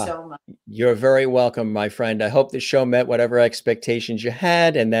 Thank you so much. You're very welcome, my friend. I hope the show met whatever expectations you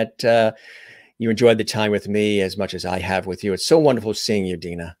had, and that you enjoyed the time with me as much as I have with you. It's so wonderful seeing you,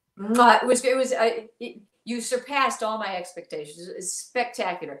 Deana. You surpassed all my expectations. It's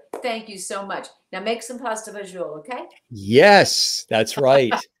spectacular. Thank you so much. Now make some pasta vajol, okay? Yes, that's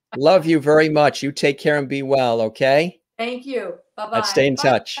right. Love you very much. You take care and be well, okay? Thank you. Bye-bye. Let's stay in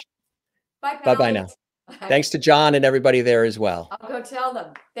touch. Bye-bye now. Thanks to John and everybody there as well. I'll go tell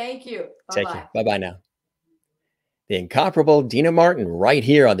them. Thank you. Take care. Bye-bye now. The incomparable Deana Martin right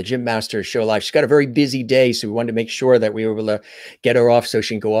here on the Jim Masters Show Live. She's got a very busy day, so we wanted to make sure that we were able to get her off so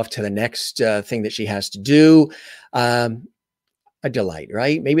she can go off to the next thing that she has to do. A delight,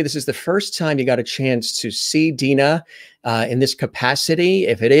 right? Maybe this is the first time you got a chance to see Deana in this capacity.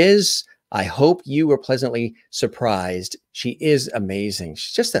 If it is, I hope you were pleasantly surprised. She is amazing.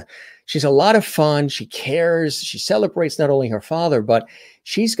 She's a lot of fun. She cares. She celebrates not only her father, but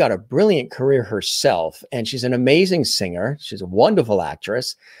she's got a brilliant career herself. And she's an amazing singer. She's a wonderful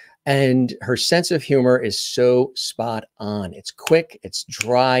actress. And her sense of humor is so spot on. It's quick, it's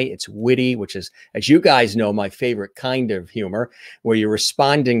dry, it's witty, which is, as you guys know, my favorite kind of humor, where you're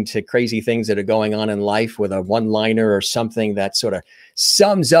responding to crazy things that are going on in life with a one-liner or something that sort of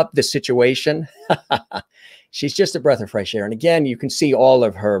sums up the situation. She's just a breath of fresh air. And again, you can see all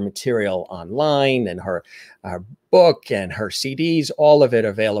of her material online, and her book and her CDs, all of it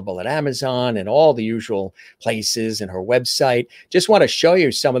available at Amazon and all the usual places, and her website. Just want to show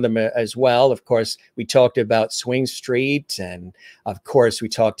you some of them as well. Of course, we talked about Swing Street, and of course, we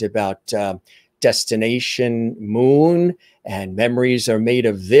talked about Destination Moon and Memories Are Made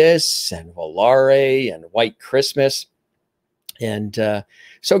of This, and Volare and White Christmas. and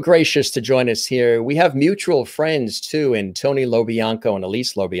so gracious to join us here. We have mutual friends too, in Tony Lobianco and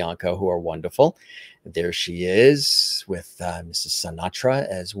Elise Lobianco, who are wonderful. There she is with Mrs. Sinatra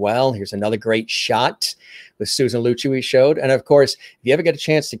as well. Here's another great shot with Susan Lucci we showed. And of course, if you ever get a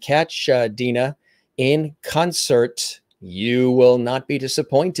chance to catch Deana in concert, you will not be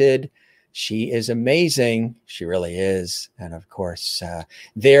disappointed. She is amazing. She really is. And of course,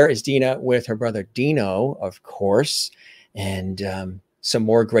 there is Deana with her brother Dino, of course. And some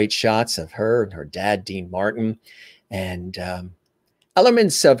more great shots of her and her dad, Dean Martin. And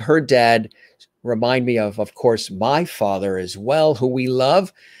elements of her dad remind me of course, my father as well, who we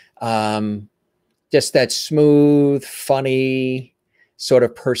love. Just that smooth, funny sort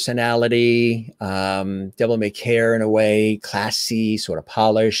of personality, devil may care in a way, classy, sort of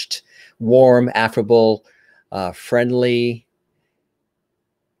polished, warm, affable, friendly.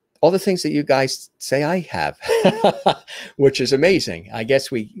 All the things that you guys say I have, which is amazing. I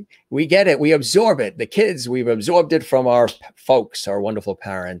guess we get it. We absorb it. The kids, we've absorbed it from our folks, our wonderful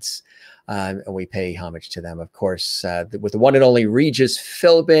parents. And we pay homage to them, of course, with the one and only Regis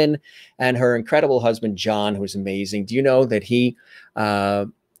Philbin and her incredible husband, John, who is amazing. Do you know that he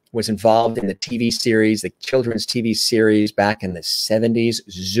was involved in the TV series, the children's TV series back in the 70s,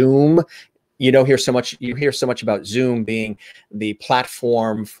 Zoom? You hear so much about Zoom being the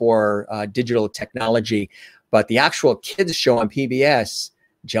platform for digital technology, but the actual kids show on PBS,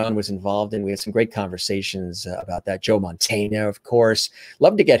 John was involved in. We had some great conversations about that. Joe Montana, of course.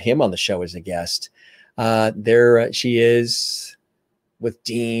 Love to get him on the show as a guest. There she is with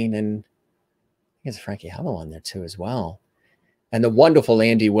Dean, and I guess Frankie Howell on there too as well. And the wonderful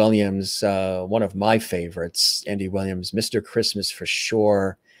Andy Williams, one of my favorites, Andy Williams, Mr. Christmas for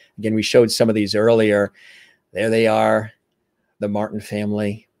sure. Again, we showed some of these earlier. There they are, the Martin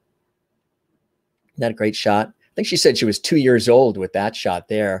family. Isn't that a great shot? I think she said she was 2 years old with that shot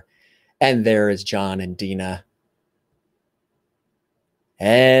there. And there is John and Deana.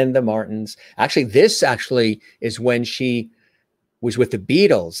 And the Martins. Actually, this is when she was with the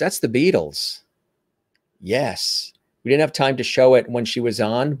Beatles. That's the Beatles. Yes. We didn't have time to show it when she was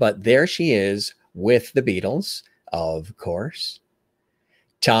on, but there she is with the Beatles, of course.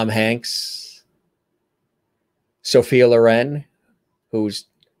 Tom Hanks, Sophia Loren, who's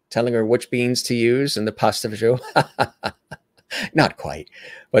telling her which beans to use in the pasta visual. Not quite,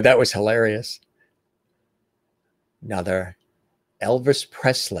 but that was hilarious. Another Elvis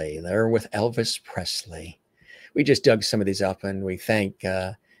Presley. They're with Elvis Presley. We just dug some of these up, and we thank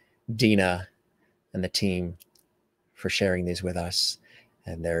Deana and the team for sharing these with us.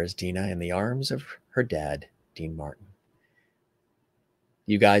 And there's Deana in the arms of her dad, Dean Martin.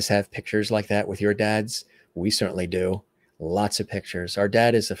 You guys have pictures like that with your dads? We certainly do. Lots of pictures. Our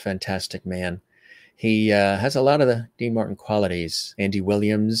dad is a fantastic man. He has a lot of the Dean Martin qualities, Andy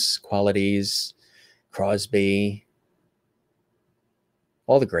Williams qualities, Crosby,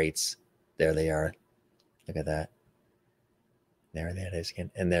 all the greats. There they are. Look at that. There that is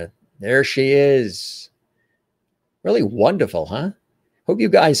again. And there she is. Really wonderful, huh? Hope you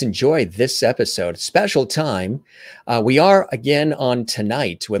guys enjoyed this episode. Special time. We are again on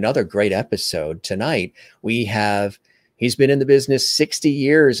tonight with another great episode. Tonight, he's been in the business 60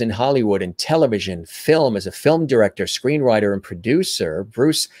 years in Hollywood and television, film, as a film director, screenwriter, and producer.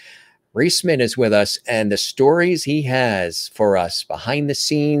 Bruce Reisman is with us, and the stories he has for us behind the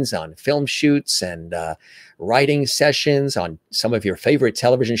scenes on film shoots and writing sessions on some of your favorite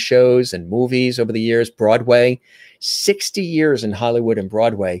television shows and movies over the years, Broadway. 60 years in Hollywood and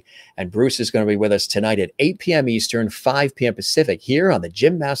Broadway. And Bruce is going to be with us tonight at 8 p.m. Eastern, 5 p.m. Pacific, here on the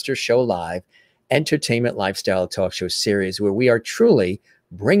Jim Master Show Live, entertainment lifestyle talk show series, where we are truly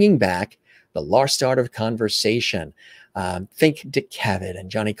bringing back the lost art of conversation. Think Dick Cavett and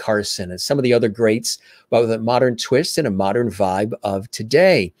Johnny Carson and some of the other greats, but with a modern twist and a modern vibe of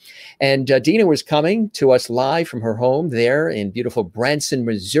today. And Deana was coming to us live from her home there in beautiful Branson,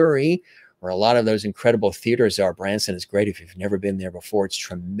 Missouri, where a lot of those incredible theaters are. Branson is great if you've never been there before. It's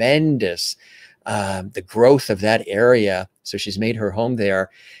tremendous, the growth of that area. So she's made her home there.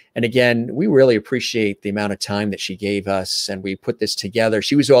 And again, we really appreciate the amount of time that she gave us, and we put this together.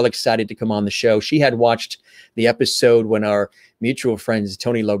 She was all excited to come on the show. She had watched the episode when our mutual friends,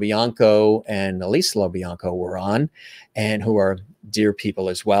 Tony Lobianco and Elise Lobianco, were on, and who are dear people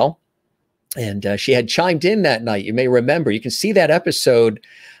as well. And she had chimed in that night. You may remember. You can see that episode,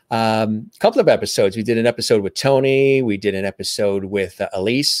 a couple of episodes. We did an episode with Tony. We did an episode with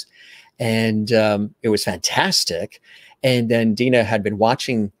Elise, and it was fantastic. And then Deana had been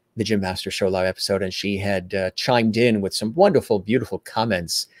watching the Jim Master Show Live episode, and she had chimed in with some wonderful, beautiful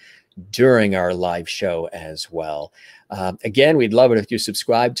comments during our live show as well. Again, we'd love it if you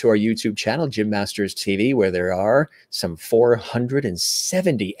subscribe to our YouTube channel, Jim Masters TV, where there are some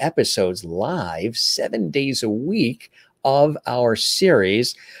 470 episodes live, 7 days a week of our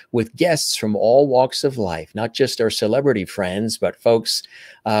series with guests from all walks of life, not just our celebrity friends, but folks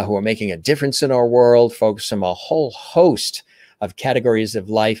who are making a difference in our world, folks from a whole host of categories of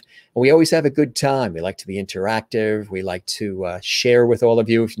life. And we always have a good time. We like to be interactive. We like to share with all of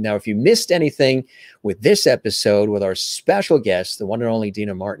you. Now, if you missed anything with this episode with our special guest, the one and only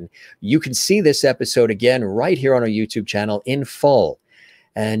Deana Martin, you can see this episode again right here on our YouTube channel in full.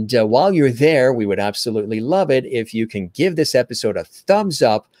 And while you're there, we would absolutely love it if you can give this episode a thumbs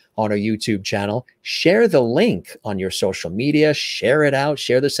up on our YouTube channel, share the link on your social media, share it out,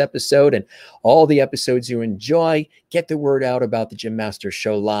 share this episode and all the episodes you enjoy. Get the word out about the Jim Masters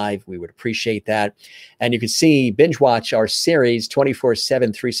Show live. We would appreciate that. And you can see, binge watch our series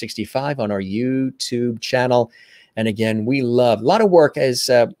 24/7, 365 on our YouTube channel. And again, we love a lot of work, as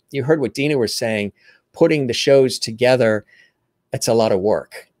you heard what Deana was saying, putting the shows together. It's a lot of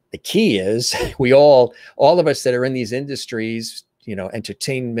work. The key is all of us that are in these industries, you know,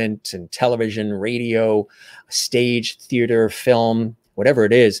 entertainment and television, radio, stage, theater, film, whatever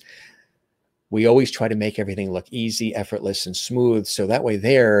it is, we always try to make everything look easy, effortless, and smooth. So that way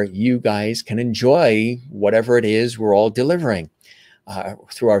there, you guys can enjoy whatever it is we're all delivering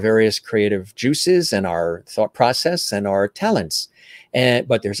through our various creative juices and our thought process and our talents.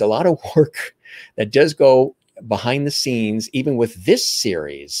 But there's a lot of work that does go behind the scenes, even with this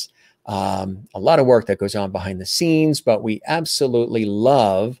series. A lot of work that goes on behind the scenes, but we absolutely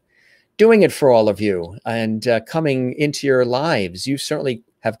love doing it for all of you and coming into your lives. You certainly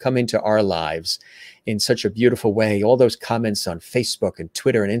have come into our lives in such a beautiful way. All those comments on Facebook and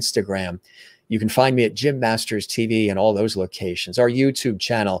Twitter and Instagram. You can find me at Jim Masters TV and all those locations. Our YouTube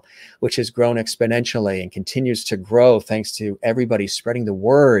channel, which has grown exponentially and continues to grow thanks to everybody spreading the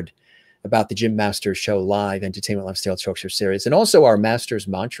word about the Jim Masters Show live entertainment lifestyle talk show series, and also our Masters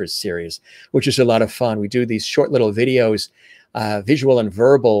Mantras series, which is a lot of fun. We do these short little videos, visual and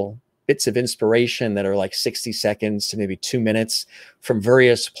verbal bits of inspiration that are like 60 seconds to maybe 2 minutes from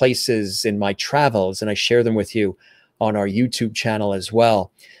various places in my travels, and I share them with you on our YouTube channel as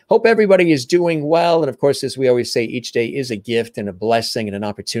well. Hope everybody is doing well. And of course, as we always say, each day is a gift and a blessing and an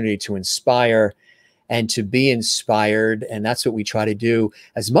opportunity to inspire and to be inspired. And that's what we try to do.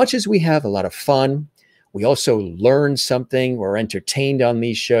 As much as we have a lot of fun, we also learn something. We're entertained on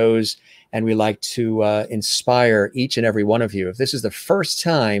these shows, and we like to inspire each and every one of you. If this is the first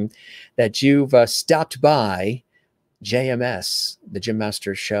time that you've stopped by JMS, the Jim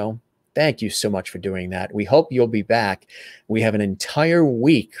Masters Show, thank you so much for doing that. We hope you'll be back. We have an entire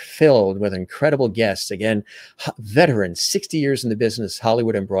week filled with incredible guests. Again, veteran, 60 years in the business,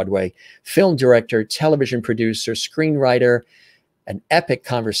 Hollywood and Broadway, film director, television producer, screenwriter, an epic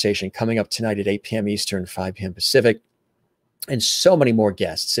conversation coming up tonight at 8 p.m. Eastern, 5 p.m. Pacific, and so many more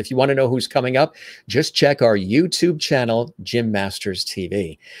guests. If you want to know who's coming up, just check our YouTube channel, Jim Masters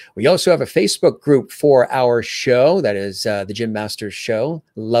TV. We also have a Facebook group for our show. That is the Jim Masters Show,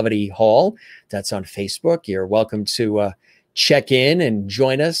 Lovity Hall. That's on Facebook. You're welcome to check in and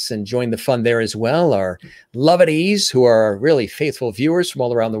join us and join the fun there as well. Our Lovities, who are really faithful viewers from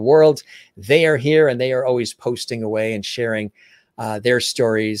all around the world, they are here and they are always posting away and sharing their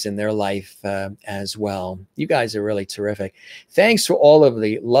stories and their life as well. You guys are really terrific. Thanks for all of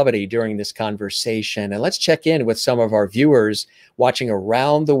the lovity during this conversation. And let's check in with some of our viewers watching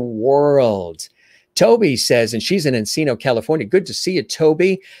around the world. Toby says, and she's in Encino, California. Good to see you,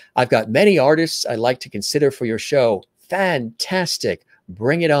 Toby. I've got many artists I'd like to consider for your show. Fantastic.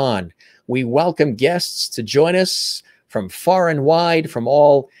 Bring it on. We welcome guests to join us from far and wide, from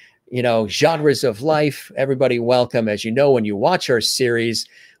all genres of life. Everybody welcome. As you know, when you watch our series,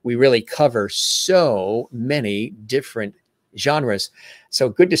 we really cover so many different genres. So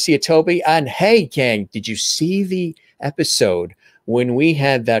good to see you, Toby. And hey, gang, did you see the episode when we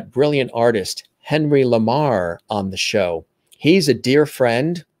had that brilliant artist, Henry Lamar, on the show? He's a dear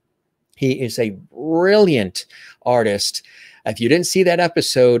friend. He is a brilliant artist. If you didn't see that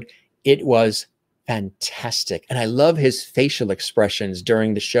episode, it was fantastic. And I love his facial expressions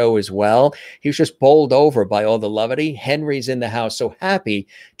during the show as well. He was just bowled over by all the lovity. Henry's in the house. So happy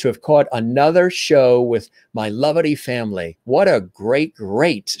to have caught another show with my lovity family. What a great,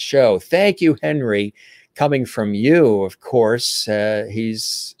 great show. Thank you, Henry. Coming from you, of course.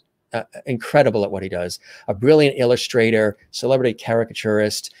 He's incredible at what he does. A brilliant illustrator, celebrity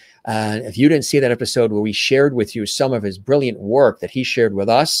caricaturist. If you didn't see that episode where we shared with you some of his brilliant work that he shared with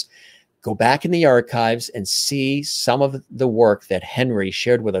us, go back in the archives and see some of the work that Henry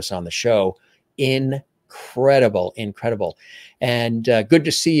shared with us on the show. Incredible, incredible. And good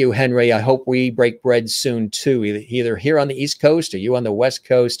to see you, Henry. I hope we break bread soon too, either here on the East Coast or you on the West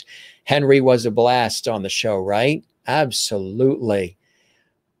Coast. Henry was a blast on the show, right? Absolutely.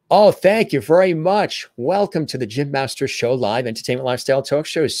 Oh, thank you very much. Welcome to the Jim Masters Show Live Entertainment Lifestyle Talk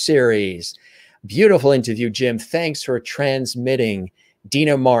Show series. Beautiful interview, Jim. Thanks for transmitting.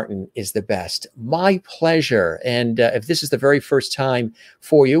 Deana Martin is the best. My pleasure. And if this is the very first time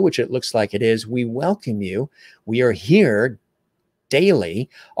for you, which it looks like it is, we welcome you. We are here daily.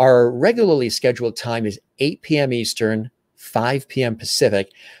 Our regularly scheduled time is 8 p.m. Eastern, 5 p.m.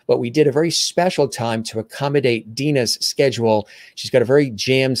 Pacific, but we did a very special time to accommodate Deana's schedule. She's got a very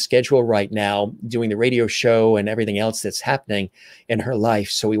jammed schedule right now, doing the radio show and everything else that's happening in her life.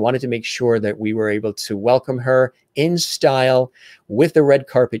 So we wanted to make sure that we were able to welcome her in style with the red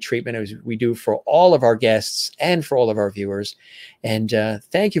carpet treatment, as we do for all of our guests and for all of our viewers. And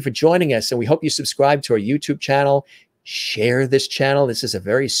thank you for joining us. And we hope you subscribe to our YouTube channel, share this channel. This is a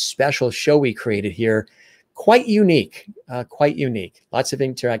very special show we created here. Quite unique, quite unique. Lots of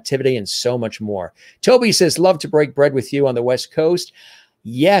interactivity and so much more. Toby says, love to break bread with you on the West Coast.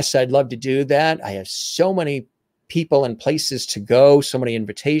 Yes, I'd love to do that. I have so many people and places to go, so many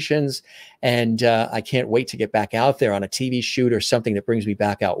invitations, and I can't wait to get back out there on a TV shoot or something that brings me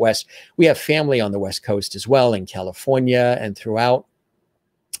back out west. We have family on the West Coast as well, in California and throughout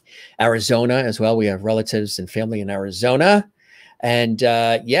Arizona as well. We have relatives and family in Arizona. And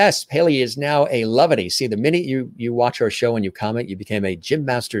yes, Paley is now a Lovity. See, the minute you watch our show and you comment, you became a Jim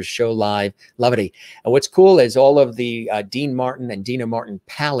Masters Show Live Lovity. And what's cool is all of the Dean Martin and Deana Martin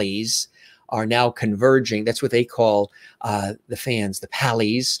Pallies are now converging. That's what they call the fans, the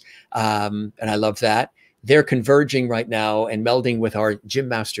Pallies. And I love that. They're converging right now and melding with our Jim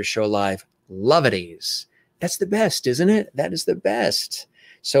Masters Show Live Lovities. That's the best, isn't it? That is the best.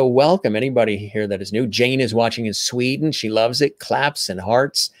 So welcome anybody here that is new. Jane is watching in Sweden. She loves it. Claps and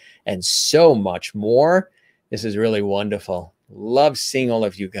hearts and so much more. This is really wonderful. Love seeing all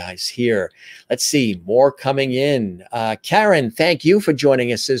of you guys here. Let's see, more coming in. Karen, thank you for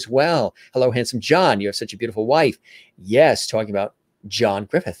joining us as well. Hello, handsome John. You have such a beautiful wife. Yes, talking about John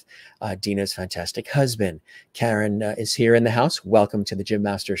Griffith, Deana's fantastic husband. Karen is here in the house. Welcome to the Jim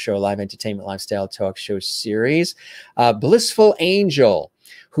Masters Show Live Entertainment Lifestyle Talk Show series. Blissful Angel,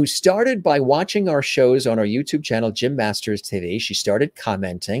 who started by watching our shows on our YouTube channel, Jim Masters TV. She started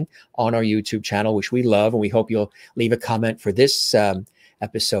commenting on our YouTube channel, which we love, and we hope you'll leave a comment for this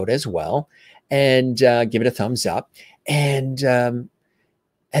episode as well, and give it a thumbs up. And then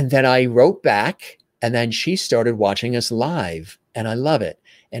I wrote back, and then she started watching us live, and I love it.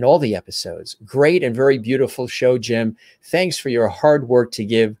 And all the episodes. Great and very beautiful show, Jim. Thanks for your hard work to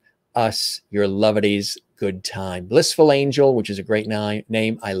give us, your Lovities, good time. Blissful Angel, which is a great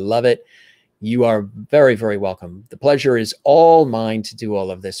name. I love it. You are very, very welcome. The pleasure is all mine to do all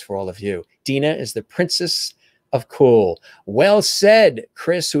of this for all of you. Deana is the princess of cool. Well said,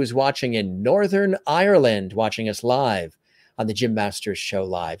 Chris, who is watching in Northern Ireland, watching us live on the Jim Masters Show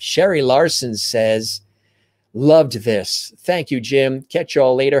Live. Sherry Larson says, loved this. Thank you, Jim. Catch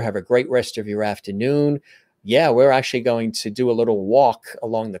y'all later. Have a great rest of your afternoon. Yeah, we're actually going to do a little walk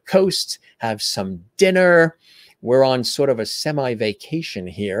along the coast, have some dinner. We're on sort of a semi-vacation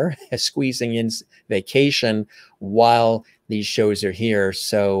here, squeezing in vacation while these shows are here.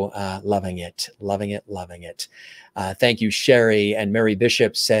 So loving it, loving it, loving it. Thank you, Sherry. And Mary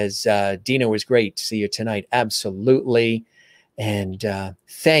Bishop says, Deana was great to see you tonight. Absolutely. And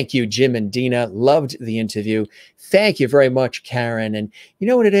thank you, Jim and Deana. Loved the interview. Thank you very much, Karen. And you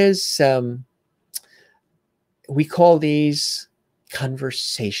know what it is? We call these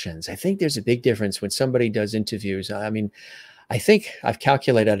conversations. I think there's a big difference when somebody does interviews. I mean, I think I've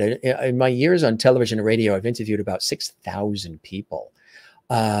calculated it. In my years on television and radio, I've interviewed about 6,000 people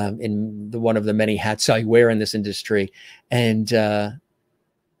in one of the many hats I wear in this industry. And I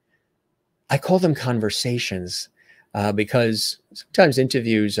call them conversations because sometimes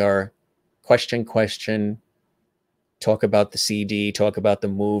interviews are question, talk about the CD, talk about the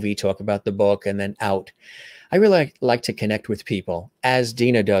movie, talk about the book, and then out. I really like to connect with people, as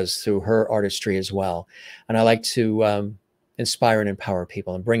Deana does through her artistry as well. And I like to inspire and empower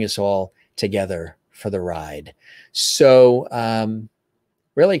people and bring us all together for the ride. So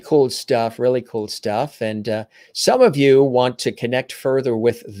really cool stuff, really cool stuff. And some of you want to connect further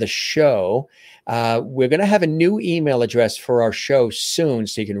with the show. We're going to have a new email address for our show soon,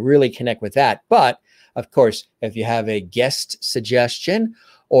 so you can really connect with that. But of course, if you have a guest suggestion,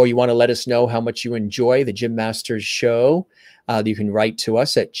 or you want to let us know how much you enjoy the Jim Masters show, you can write to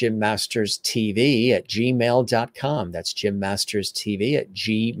us at jimmasterstv@gmail.com. That's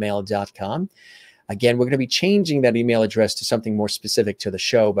jimmasterstv@gmail.com. Again, we're going to be changing that email address to something more specific to the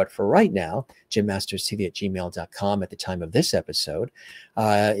show. But for right now, jimmasterstv@gmail.com at the time of this episode.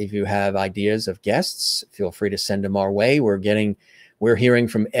 If you have ideas of guests, feel free to send them our way. We're hearing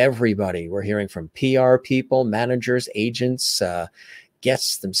from everybody. We're hearing from PR people, managers, agents,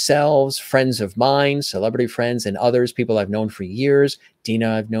 guests themselves, friends of mine, celebrity friends, and others, people I've known for years.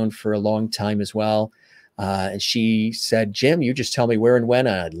 Deana, I've known for a long time as well. And she said, Jim, you just tell me where and when.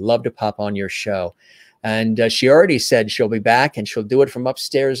 I'd love to pop on your show. And she already said she'll be back and she'll do it from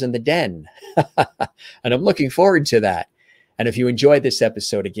upstairs in the den. And I'm looking forward to that. And if you enjoyed this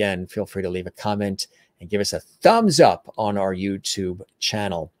episode, again, feel free to leave a comment and give us a thumbs up on our YouTube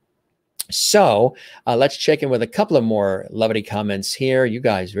channel. So let's check in with a couple of more lovely comments here. You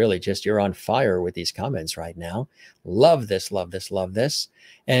guys really you're on fire with these comments right now. Love this, love this, love this.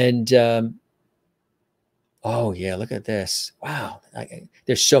 And oh yeah, look at this. Wow.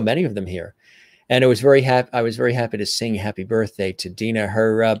 There's so many of them here. And I was very happy to sing happy birthday to Deana.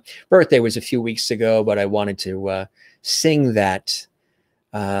 Her birthday was a few weeks ago, but I wanted to sing that.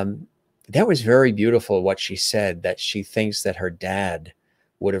 That was very beautiful what she said, that she thinks that her dad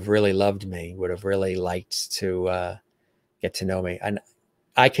would have really loved me, would have really liked to get to know me. And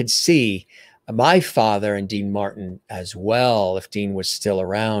I could see my father and Dean Martin as well, if Dean was still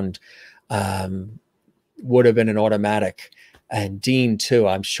around, would have been an automatic. And Dean too,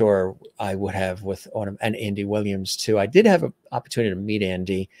 I'm sure I would have and Andy Williams too. I did have an opportunity to meet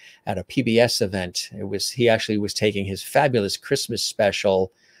Andy at a PBS event. He actually was taking his fabulous Christmas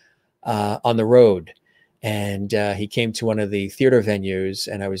special on the road. And he came to one of the theater venues,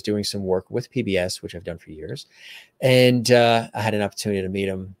 and I was doing some work with PBS, which I've done for years. And I had an opportunity to meet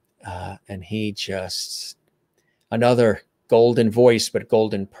him. And he just, another golden voice, but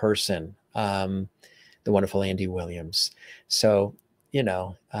golden person, the wonderful Andy Williams. So, you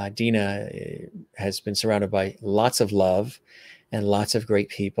know, Deana has been surrounded by lots of love and lots of great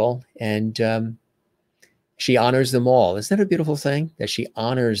people. And she honors them all. Isn't that a beautiful thing? That she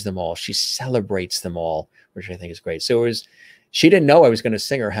honors them all. She celebrates them all, which I think is great. So she didn't know I was going to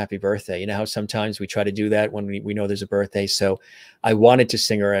sing her happy birthday. You know how sometimes we try to do that when we know there's a birthday. So I wanted to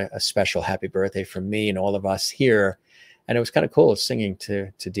sing her a special happy birthday from me and all of us here. And it was kind of cool singing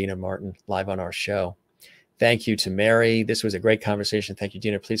to Deana Martin live on our show. Thank you to Mary. This was a great conversation. Thank you,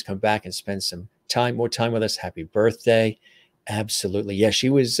 Deana. Please come back and spend some more time with us. Happy birthday. Absolutely. Yeah,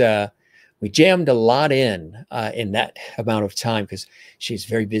 she was... we jammed a lot in that amount of time because she's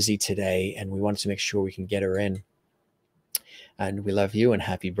very busy today, and we wanted to make sure we can get her in. And we love you and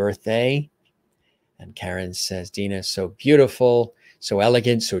happy birthday. And Karen says, Deana is so beautiful, so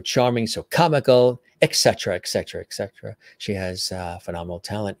elegant, so charming, so comical, etc., etc., etc. She has phenomenal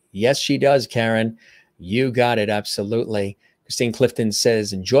talent. Yes, she does, Karen. You got it. Absolutely. Christine Clifton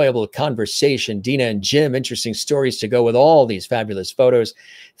says, enjoyable conversation. Deana and Jim, interesting stories to go with all these fabulous photos.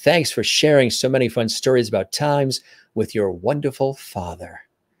 Thanks for sharing so many fun stories about times with your wonderful father.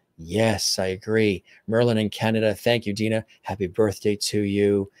 Yes, I agree. Merlin in Canada. Thank you, Deana. Happy birthday to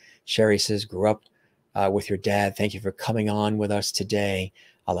you. Sherry says, grew up with your dad. Thank you for coming on with us today.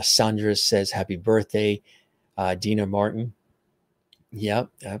 Alessandra says, happy birthday, Deana Martin. Yep,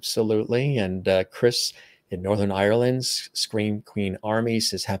 absolutely. And Chris in Northern Ireland's Scream Queen Army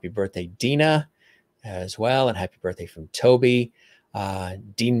says, happy birthday, Deana, as well. And happy birthday from Toby.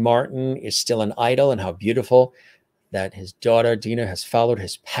 Dean Martin is still an idol, and how beautiful that his daughter, Deana, has followed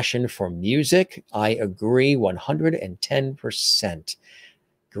his passion for music. I agree 110%.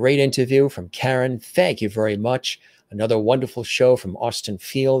 Great interview from Karen. Thank you very much. Another wonderful show from Austin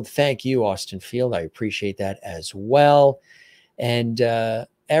Field. Thank you, Austin Field. I appreciate that as well. And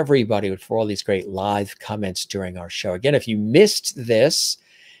everybody for all these great live comments during our show. Again, if you missed this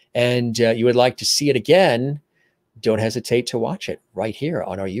and you would like to see it again, don't hesitate to watch it right here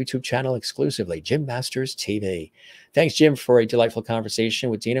on our YouTube channel exclusively, Jim Masters TV. Thanks, Jim, for a delightful conversation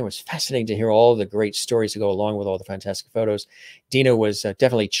with Deana. It was fascinating to hear all the great stories to go along with all the fantastic photos. Deana was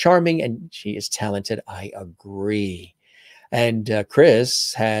definitely charming, and she is talented. I agree. And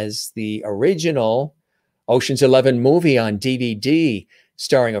Chris has the original Ocean's 11 movie on DVD,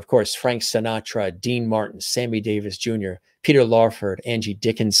 starring, of course, Frank Sinatra, Dean Martin, Sammy Davis Jr., Peter Lawford, Angie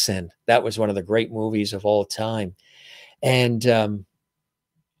Dickinson. That was one of the great movies of all time. And,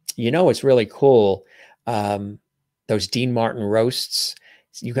 you know, it's really cool. Those Dean Martin roasts,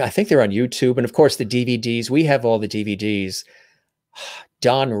 I think they're on YouTube. And, of course, the DVDs. We have all the DVDs.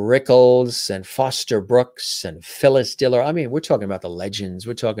 Don Rickles and Foster Brooks and Phyllis Diller. I mean, we're talking about the legends.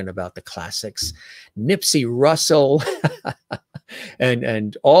 We're talking about the classics. Nipsey Russell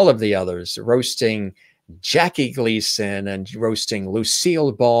and all of the others, roasting Jackie Gleason and roasting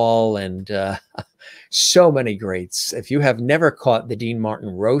Lucille Ball and so many greats. If you have never caught the Dean Martin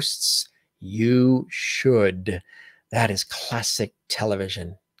roasts, you should. That is classic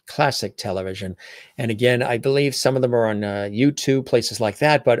television. Classic television. And again, I believe some of them are on YouTube, places like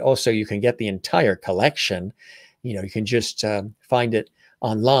that, but also you can get the entire collection. You know, you can just find it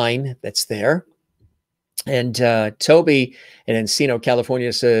online. That's there. And Toby in Encino,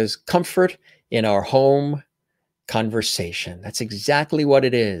 California says, comfort in our home conversation. That's exactly what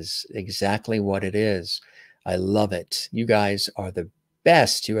it is. Exactly what it is. I love it. You guys are the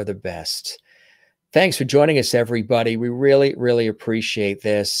best. You are the best. Thanks for joining us, everybody. We really, really appreciate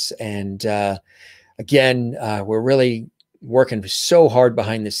this. And again, we're really working so hard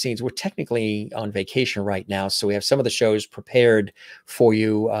behind the scenes. We're technically on vacation right now, so we have some of the shows prepared for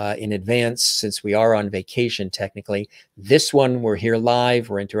you in advance since we are on vacation technically. This one, we're here live.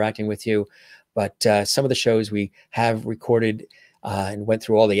 We're interacting with you. But some of the shows we have recorded and went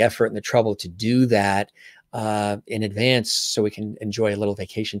through all the effort and the trouble to do that in advance so we can enjoy a little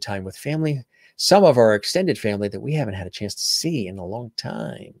vacation time with family. Some of our extended family that we haven't had a chance to see in a long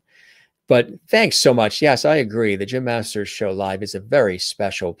time. But thanks so much. Yes, I agree. The Jim Masters Show Live is a very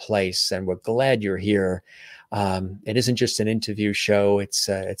special place, and we're glad you're here. It isn't just an interview show. It's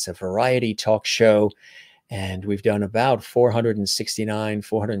a variety talk show, and we've done about 469,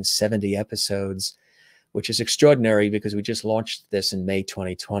 470 episodes, which is extraordinary because we just launched this in May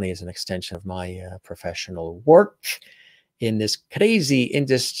 2020 as an extension of my professional work in this crazy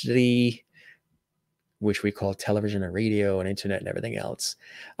industry, which we call television and radio and internet and everything else.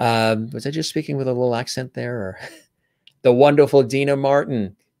 Was I just speaking with a little accent there? Or the wonderful Deana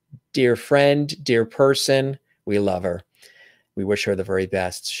Martin, dear friend, dear person. We love her. We wish her the very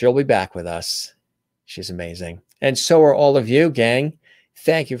best. She'll be back with us. She's amazing. And so are all of you, gang.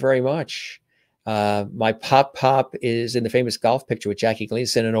 Thank you very much. My pop is in the famous golf picture with Jackie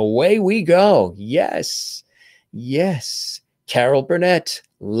Gleason, and away we go. Yes. Yes. Carol Burnett.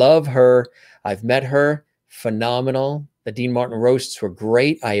 Love her. I've met her. Phenomenal. The Dean Martin roasts were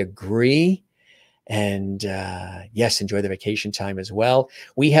great. I agree. And yes, enjoy the vacation time as well.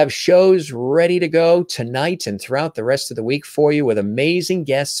 We have shows ready to go tonight and throughout the rest of the week for you with amazing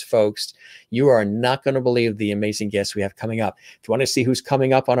guests, folks. You are not going to believe the amazing guests we have coming up. If you want to see who's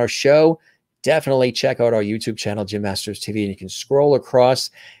coming up on our show, definitely check out our YouTube channel, Jim Masters TV, and you can scroll across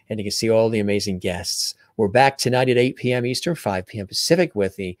and you can see all the amazing guests. We're back tonight at 8 p.m. Eastern, 5 p.m. Pacific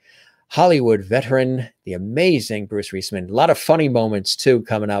with the Hollywood veteran, the amazing Bruce Reisman. A lot of funny moments, too,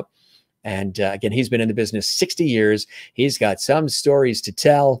 coming up. And again, he's been in the business 60 years. He's got some stories to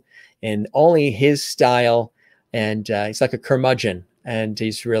tell in only his style. And he's like a curmudgeon, and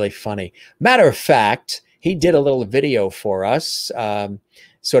he's really funny. Matter of fact, he did a little video for us,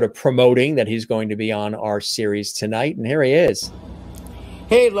 sort of promoting that he's going to be on our series tonight. And here he is.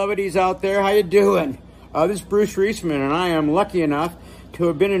 Hey, lovedies out there. How you doing? This is Bruce Reisman, and I am lucky enough to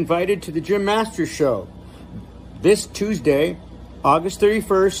have been invited to the Jim Masters Show this Tuesday, August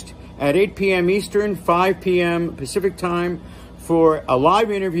 31st at 8 p.m. Eastern, 5 p.m. Pacific time for a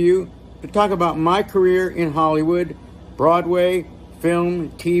live interview to talk about my career in Hollywood, Broadway, film,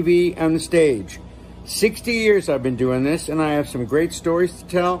 TV, and the stage. 60 years I've been doing this, and I have some great stories to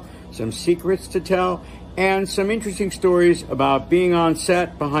tell, some secrets to tell, and some interesting stories about being on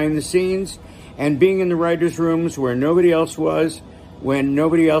set, behind the scenes, and being in the writers' rooms where nobody else was, when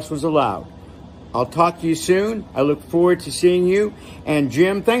nobody else was allowed. I'll talk to you soon. I look forward to seeing you. And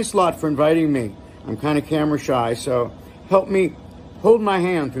Jim, thanks a lot for inviting me. I'm kind of camera shy, so help me hold my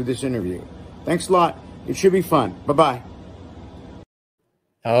hand through this interview. Thanks a lot. It should be fun. Bye-bye.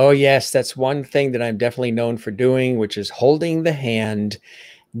 Oh, yes, that's one thing that I'm definitely known for doing, which is holding the hand.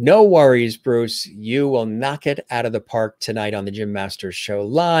 No worries, Bruce. You will knock it out of the park tonight on the Jim Masters Show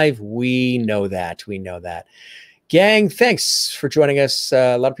Live. We know that. We know that. Gang, thanks for joining us.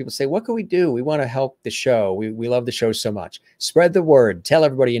 A lot of people say, what can we do? We want to help the show. We love the show so much. Spread the word. Tell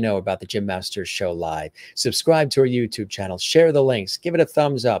everybody you know about the Jim Masters Show Live. Subscribe to our YouTube channel. Share the links. Give it a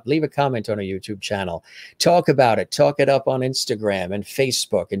thumbs up. Leave a comment on our YouTube channel. Talk about it. Talk it up on Instagram and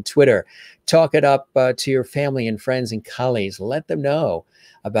Facebook and Twitter. Talk it up to your family and friends and colleagues. Let them know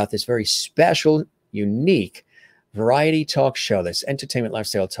about this very special, unique variety talk show, this entertainment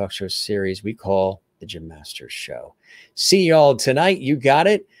lifestyle talk show series we call the Jim Masters Show. See y'all tonight. You got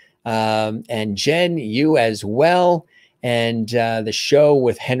it. And Jen, you as well. And the show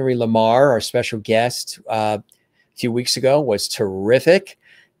with Henry Lamar, our special guest. few weeks ago was terrific.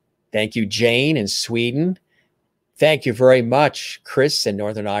 Thank you, Jane in Sweden. Thank you very much, Chris in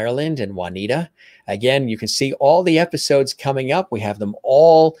Northern Ireland and Juanita. Again, you can see all the episodes coming up. We have them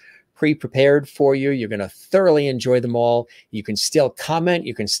all pre-prepared for you. You're going to thoroughly enjoy them all. You can still comment.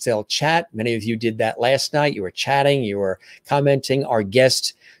 You can still chat. Many of you did that last night. You were chatting. You were commenting. Our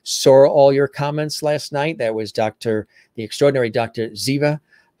guest saw all your comments last night. That was the extraordinary Dr. Ziva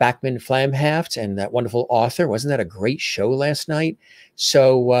Bachman-Flamhaft, and that wonderful author. Wasn't that a great show last night?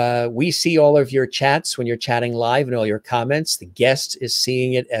 So we see all of your chats when you're chatting live and all your comments. The guest is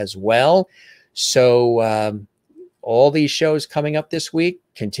seeing it as well. So all these shows coming up this week,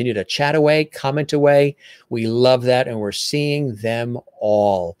 continue to chat away, comment away. We love that, and we're seeing them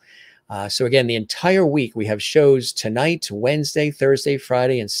all. So again, the entire week, we have shows tonight, Wednesday, Thursday,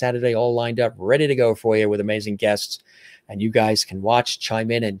 Friday, and Saturday all lined up, ready to go for you with amazing guests. And you guys can watch,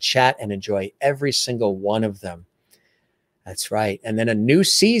 chime in, and chat and enjoy every single one of them. That's right. And then a new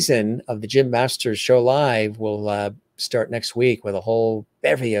season of the Jim Masters Show Live will start next week with a whole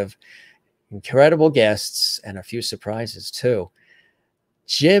bevy of incredible guests and a few surprises too.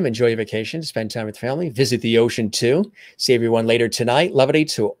 Jim, enjoy your vacation, spend time with family, visit the ocean too. See everyone later tonight. Levity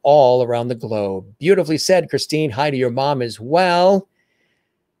to all around the globe. Beautifully said, Christine. Hi to your mom as well.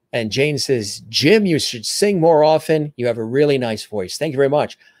 And Jane says, Jim, you should sing more often. You have a really nice voice. Thank you very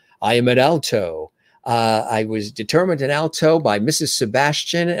much. I am an alto. I was determined an alto by Mrs.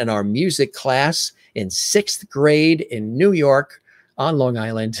 Sebastian in our music class in 6th grade in New York on Long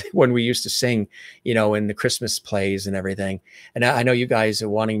Island when we used to sing, you know, in the Christmas plays and everything. And I know you guys are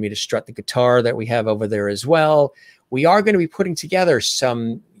wanting me to strut the guitar that we have over there as well. We are going to be putting together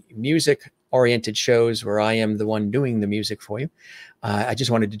some music-oriented shows where I am the one doing the music for you. I just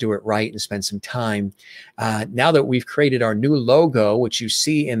wanted to do it right and spend some time. Now that we've created our new logo, which you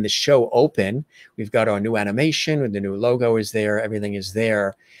see in the show open, we've got our new animation and the new logo is there. Everything is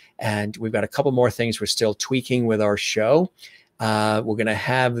there. And we've got a couple more things we're still tweaking with our show. We're going to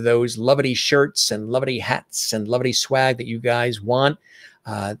have those Levity shirts and Levity hats and Levity swag that you guys want.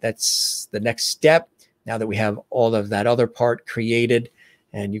 That's the next step now that we have all of that other part created.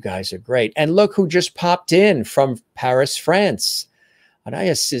 And you guys are great. And look who just popped in from Paris, France.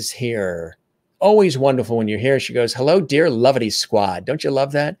 Anais is here. Always wonderful when you're here. She goes, hello, dear Levity squad. Don't you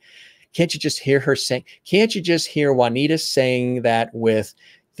love that? Can't you just hear her saying, can't you just hear Juanita saying that with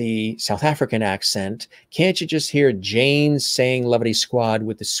the South African accent? Can't you just hear Jane saying Levity squad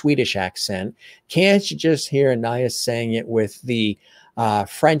with the Swedish accent? Can't you just hear Anais saying it with the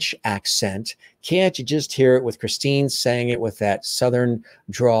French accent? Can't you just hear it with Christine saying it with that Southern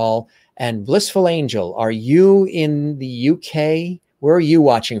drawl? And Blissful Angel, are you in the UK? Where are you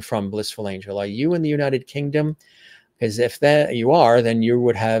watching from, Blissful Angel? Are you in the United Kingdom? Because if that you are, then you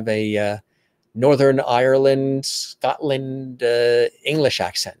would have a Northern Ireland, Scotland, English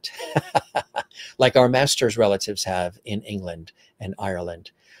accent, like our Masters relatives have in England and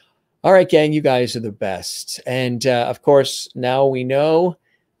Ireland. All right, gang, you guys are the best. And of course, now we know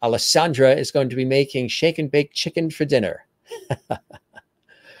Alessandra is going to be making shake and bake chicken for dinner.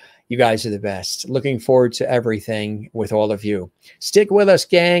 You guys are the best. Looking forward to everything with all of you. Stick with us,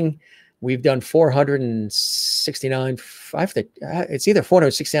 gang. We've done 469. It's either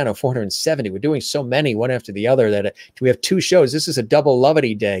 469 or 470. We're doing so many, one after the other, that we have 2 shows. This is a double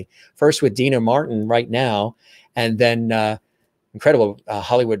Levity day. First with Deana Martin right now, and then incredible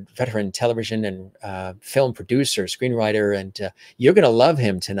Hollywood veteran television and film producer, screenwriter, and you're going to love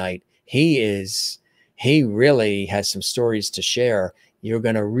him tonight. He really has some stories to share. You're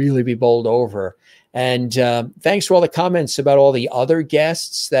going to really be bowled over. And thanks for all the comments about all the other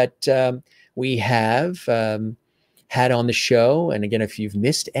guests that we have had on the show. And again, if you've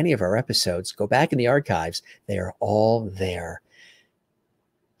missed any of our episodes, go back in the archives. They are all there.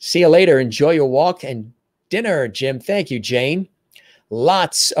 See you later. Enjoy your walk and dinner, Jim. Thank you, Jane.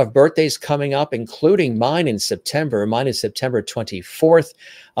 Lots of birthdays coming up, including mine in September. Mine is September 24th.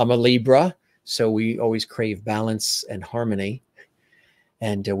 I'm a Libra, so we always crave balance and harmony.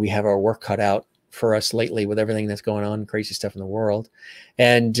 And we have our work cut out for us lately with everything that's going on, crazy stuff in the world.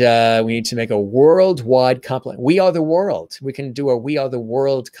 And we need to make a worldwide compilation. We Are the World. We can do a We Are the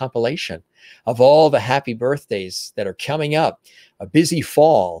World compilation of all the happy birthdays that are coming up. A busy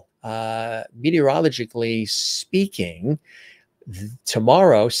fall. Meteorologically speaking,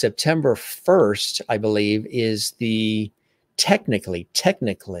 tomorrow, September 1st, I believe, is the technically,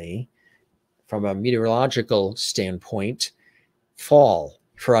 from a meteorological standpoint, fall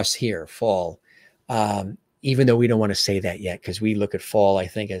for us here, fall. Even though we don't want to say that yet, because we look at fall, I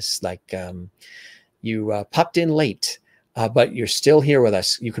think, as like you popped in late. but you're still here with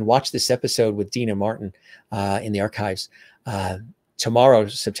us. You can watch this episode with Deana Martin in the archives. Tomorrow,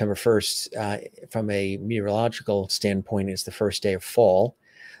 September 1st, from a meteorological standpoint, is the first day of fall.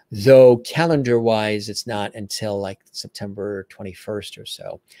 Though calendar-wise, it's not until like September 21st or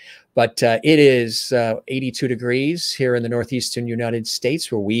so. But it is 82 degrees here in the northeastern United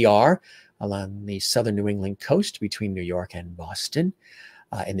States, where we are, along the southern New England coast between New York and Boston,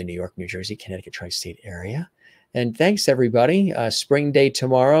 in the New York, New Jersey, Connecticut tri-state area. And thanks, everybody. Spring day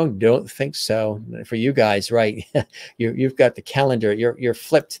tomorrow. Don't think so for you guys, right? You've got the calendar. You're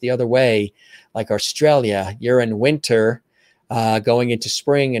flipped the other way, like Australia. You're in winter, going into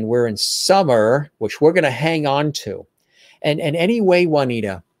spring, and we're in summer, which we're going to hang on to. And anyway,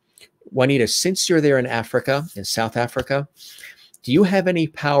 Juanita, since you're there in Africa, in South Africa, do you have any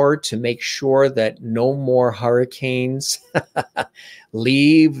power to make sure that no more hurricanes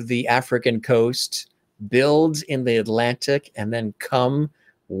leave the African coast, build in the Atlantic, and then come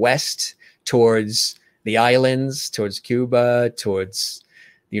west towards the islands, towards Cuba, towards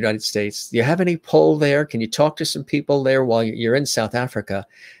the United States? Do you have any pull there? Can you talk to some people there while you're in South Africa?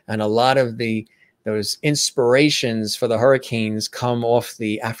 And a lot of those inspirations for the hurricanes come off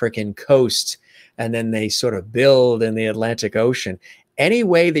the African coast, and then they sort of build in the Atlantic Ocean. Any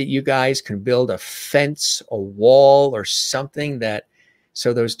way that you guys can build a fence, a wall, or something that,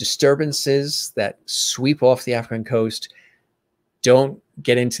 so those disturbances that sweep off the African coast don't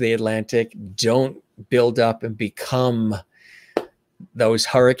get into the Atlantic, don't build up and become those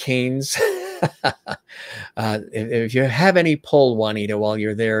hurricanes. If you have any pull, Juanita, while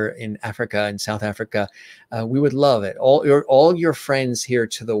you're there in Africa, in South Africa, we would love it. All your friends here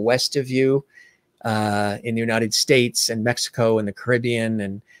to the west of you, in the United States and Mexico and the Caribbean,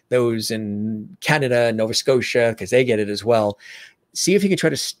 and those in Canada and Nova Scotia, because they get it as well. See if you can try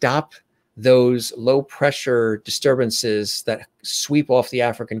to stop those low pressure disturbances that sweep off the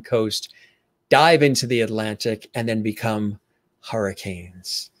African coast, dive into the Atlantic, and then become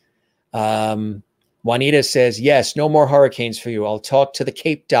hurricanes. Juanita says, yes, no more hurricanes for you. I'll talk to the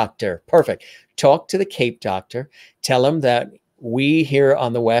Cape doctor. Perfect. Talk to the Cape doctor. Tell him that we here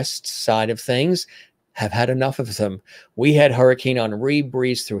on the west side of things have had enough of them. We had Hurricane Henri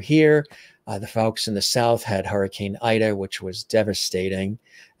breeze through here. The folks in the south had Hurricane Ida, which was devastating.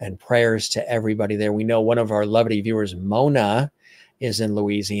 And prayers to everybody there. We know one of our lovely viewers, Mona, is in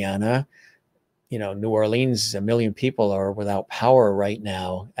Louisiana. You know, New Orleans, 1 million people are without power right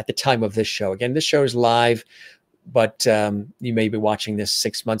now at the time of this show. Again, this show is live, but you may be watching this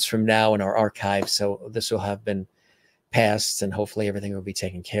 6 months from now in our archive. So this will have been passed, and hopefully everything will be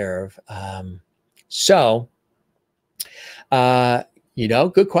taken care of. You know,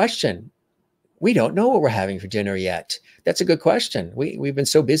 good question. We don't know what we're having for dinner yet. That's a good question. We've been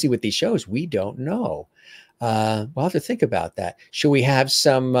so busy with these shows, we don't know. We'll have to think about that. Should we have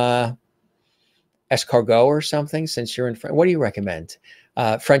some escargot or something since you're in France? What do you recommend?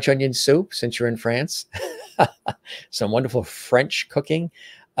 French onion soup since you're in France? Some wonderful French cooking.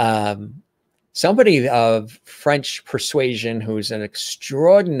 Somebody of French persuasion who's an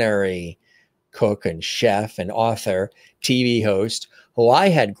extraordinary cook and chef and author, TV host, who I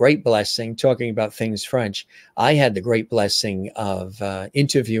had great blessing, talking about things French, I had the great blessing of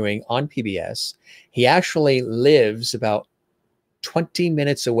interviewing on PBS. He actually lives about 20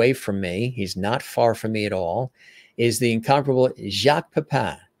 minutes away from me. He's not far from me at all. Is the incomparable Jacques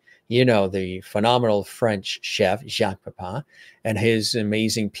Pepin. You know, the phenomenal French chef, Jacques Pepin, and his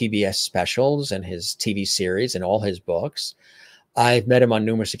amazing PBS specials and his TV series and all his books. I've met him on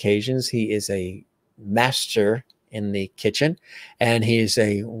numerous occasions. He is a master in the kitchen, and he's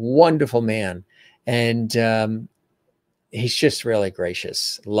a wonderful man. And he's just really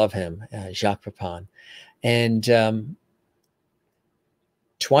gracious. Love him, Jacques Pepin. And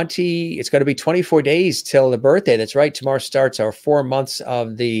it's going to be 24 days till the birthday. That's right. Tomorrow starts our 4 months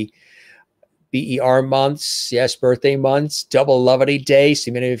of the BER months. Yes, birthday months. Double Lovity Day.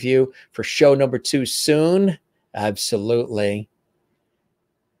 See many of you for show number 2 soon. Absolutely.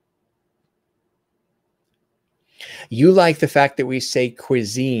 You like the fact that we say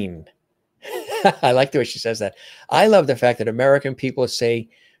cuisine. I like the way she says that. I love the fact that American people say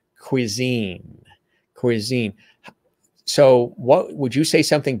cuisine. Cuisine. So what would you say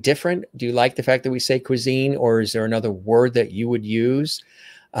something different? Do you like the fact that we say cuisine, or is there another word that you would use?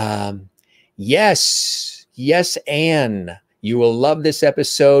 Yes, Anne. You will love this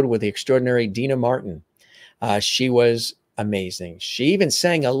episode with the extraordinary Deana Martin. She was amazing. She even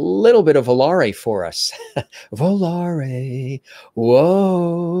sang a little bit of Volare for us. Volare,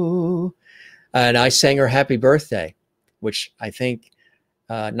 whoa. And I sang her happy birthday, which I think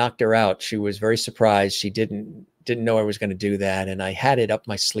knocked her out. She was very surprised. She didn't didn't know I was going to do that. And I had it up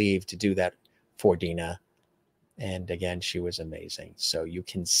my sleeve to do that for Deana. And again, she was amazing. So you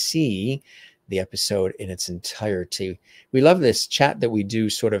can see the episode in its entirety. We love this chat that we do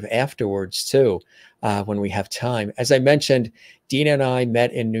sort of afterwards too, when we have time. As I mentioned, Deana and I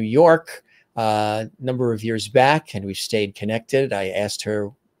met in New York a number of years back, and we've stayed connected. I asked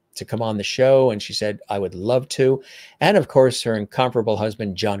her to come on the show, and she said, I would love to. And of course, her incomparable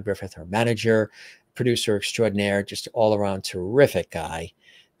husband, John Griffith, her manager, producer extraordinaire, just all around terrific guy.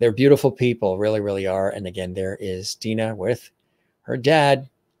 They're beautiful people, really, really are. And again, there is Deana with her dad,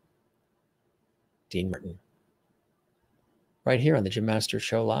 Dean Martin, right here on the Jim Masters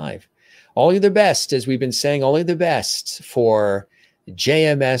Show Live. Only the best, as we've been saying, only the best for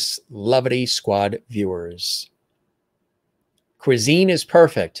JMS Lovity Squad viewers. Cuisine is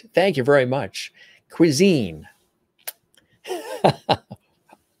perfect. Thank you very much. Cuisine.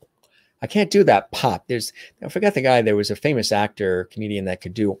 I can't do that pop. I forgot the guy. There was a famous actor, comedian that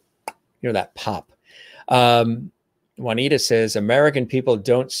could do, that pop. Juanita says, American people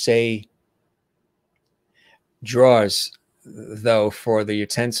don't say drawers, though, for the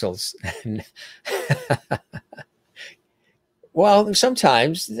utensils. Well,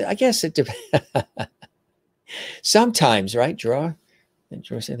 sometimes, I guess it depends. Sometimes, right? Drawer. Did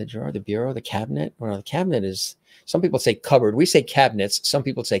I say the drawer, the bureau, the cabinet? Well, the cabinet is, some people say cupboard. We say cabinets. Some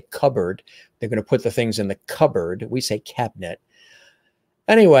people say cupboard. They're going to put the things in the cupboard. We say cabinet.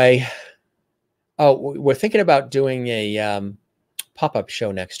 Anyway, we're thinking about doing a pop-up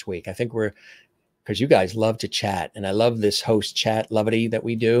show next week. I think because you guys love to chat, and I love this host chat lovity that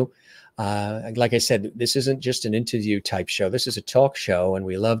we do. Like I said, this isn't just an interview type show. This is a talk show, and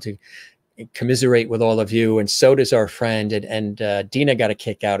we love to commiserate with all of you, and so does our friend. And Deana got a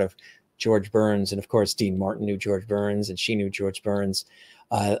kick out of George Burns, and of course Dean Martin knew George Burns, and she knew George Burns.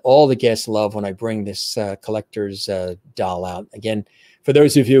 All the guests love when I bring this collector's doll out. Again, for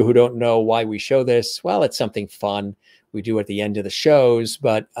those of you who don't know why we show this, well, it's something fun we do at the end of the shows.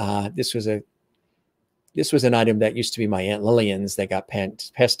 But this was an item that used to be my Aunt Lillian's that got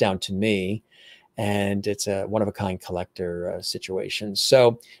passed down to me. And it's a one-of-a-kind collector situation.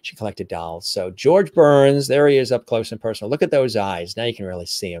 So she collected dolls. So George Burns, there he is up close and personal. Look at those eyes. Now you can really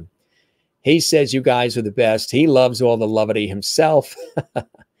see him. He says you guys are the best. He loves all the lovity himself.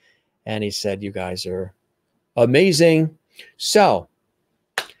 And he said you guys are amazing. So,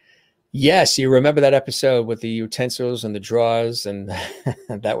 yes, you remember that episode with the utensils and the drawers, and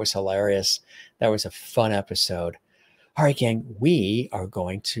that was hilarious. That was a fun episode. All right, gang, we are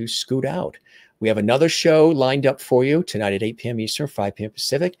going to scoot out. We have another show lined up for you tonight at 8 p.m. Eastern, 5 p.m.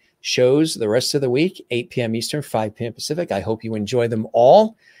 Pacific. Shows the rest of the week, 8 p.m. Eastern, 5 p.m. Pacific. I hope you enjoy them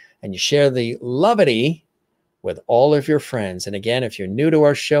all and you share the lovity with all of your friends. And again, if you're new to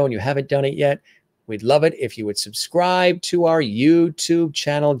our show and you haven't done it yet, we'd love it if you would subscribe to our YouTube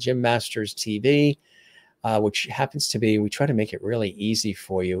channel, Jim Masters TV, which happens to be, we try to make it really easy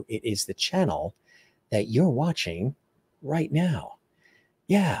for you. It is the channel that you're watching right now.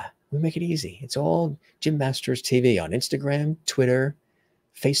 Yeah, we make it easy. It's all Jim Masters TV on Instagram, Twitter,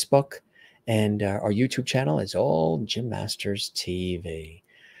 Facebook, and our YouTube channel is all Jim Masters TV.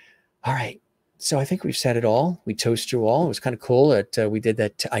 All right. So I think we've said it all. We toast you all. It was kind of cool that we did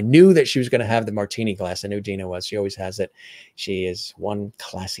that. I knew that she was going to have the martini glass. I knew Deana was. She always has it. She is one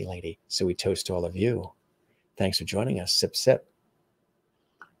classy lady. So we toast to all of you. Thanks for joining us. Sip, sip.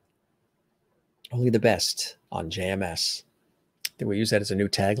 Only the best on JMS. I think we use that as a new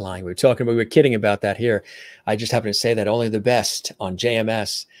tagline. We were kidding about that here. I just happened to say that only the best on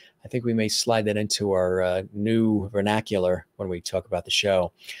JMS. I think we may slide that into our new vernacular when we talk about the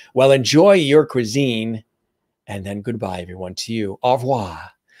show. Well, enjoy your cuisine, and then goodbye, everyone, to you. Au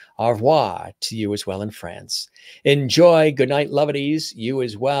revoir. Au revoir to you as well in France. Enjoy. Good night, lovities. You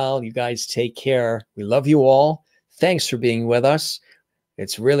as well. You guys take care. We love you all. Thanks for being with us.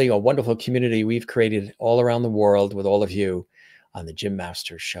 It's really a wonderful community we've created all around the world with all of you on the Jim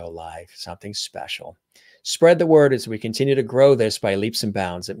Masters Show Live. Something special. Spread the word as we continue to grow this by leaps and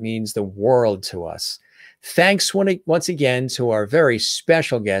bounds. It means the world to us. Thanks once again to our very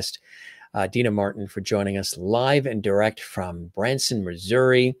special guest, Deana Martin, for joining us live and direct from Branson,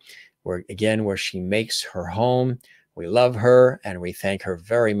 Missouri, where she makes her home. We love her, and we thank her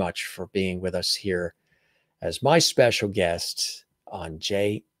very much for being with us here as my special guest on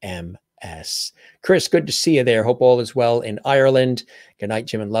JMS. Chris, good to see you there. Hope all is well in Ireland. Good night,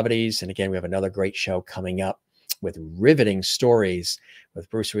 Jim and Lovities. And again, we have another great show coming up with riveting stories with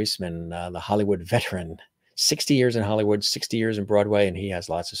Bruce Reisman, the Hollywood veteran. 60 years in Hollywood, 60 years in Broadway, and he has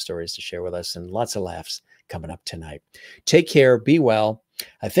lots of stories to share with us and lots of laughs coming up tonight. Take care, be well,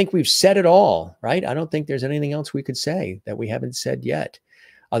 I think we've said it all, right? I don't think there's anything else we could say that we haven't said yet,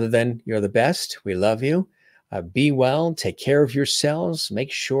 other than you're the best. We love you. Be well. Take care of yourselves.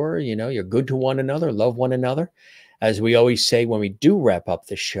 Make sure, you're good to one another. Love one another. As we always say when we do wrap up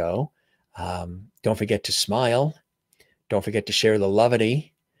the show, don't forget to smile. Don't forget to share the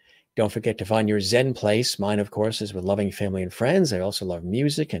levity. Don't forget to find your Zen place. Mine, of course, is with loving family and friends. I also love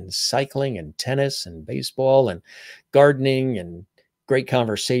music and cycling and tennis and baseball and gardening and great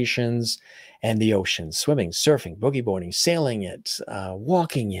conversations and the ocean, swimming, surfing, boogie boarding, sailing it,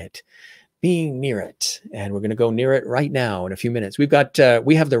 walking it, being near it. And we're going to go near it right now in a few minutes. We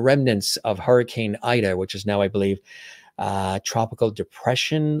have the remnants of Hurricane Ida, which is now, I believe, tropical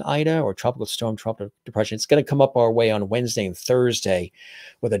depression Ida, or tropical storm tropical depression. It's going to come up our way on Wednesday and Thursday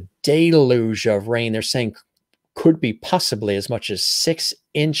with a deluge of rain. They're saying could be possibly as much as 6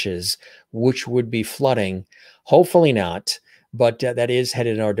 inches, which would be flooding. Hopefully not, but that is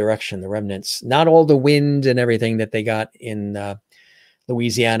headed in our direction, the remnants. Not all the wind and everything that they got in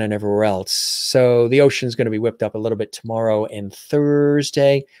Louisiana and everywhere else. So the ocean's going to be whipped up a little bit tomorrow and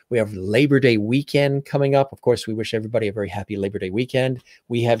Thursday. We have Labor Day weekend coming up. Of course, we wish everybody a very happy Labor Day weekend.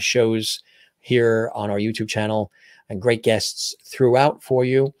 We have shows here on our YouTube channel and great guests throughout for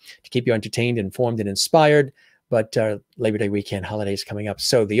you to keep you entertained, informed, and inspired. But Labor Day weekend holidays coming up.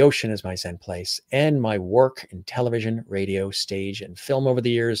 So the ocean is my Zen place, and my work in television, radio, stage, and film over the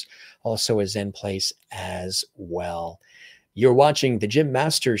years also a Zen place as well. You're watching the Jim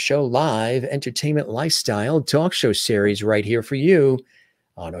Masters Show live, entertainment lifestyle talk show series right here for you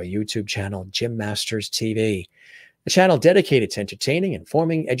on our YouTube channel, Jim Masters TV, a channel dedicated to entertaining,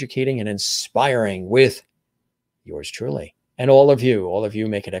 informing, educating, and inspiring with yours truly. And all of you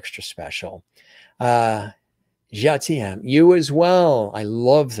make it extra special. Jatiam, you as well. I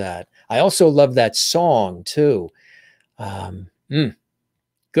love that. I also love that song too.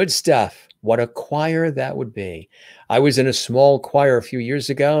 Good stuff. What a choir that would be. I was in a small choir a few years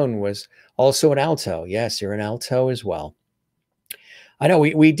ago and was also an alto. Yes, you're an alto as well. I know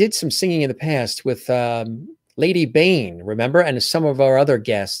we did some singing in the past with Lady Bain, remember? And some of our other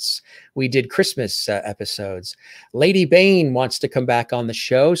guests. We did Christmas episodes. Lady Bain wants to come back on the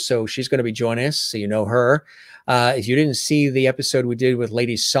show, so she's going to be joining us, so you know her. If you didn't see the episode we did with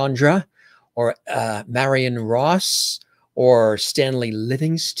Lady Sandra or Marion Ross, or Stanley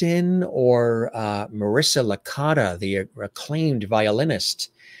Livingston, or Marissa Licata, the acclaimed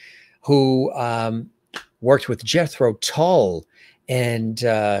violinist who worked with Jethro Tull and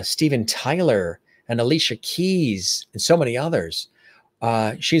Steven Tyler and Alicia Keys and so many others.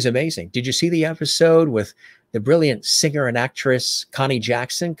 She's amazing. Did you see the episode with the brilliant singer and actress Connie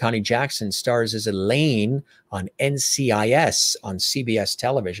Jackson? Connie Jackson stars as Elaine on NCIS on CBS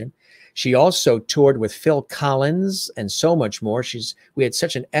television. She also toured with Phil Collins and so much more. We had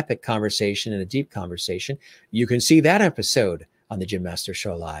such an epic conversation and a deep conversation. You can see that episode on the Jim Masters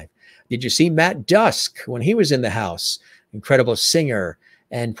Show Live. Did you see Matt Dusk when he was in the house? Incredible singer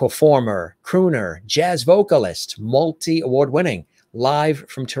and performer, crooner, jazz vocalist, multi-award winning, live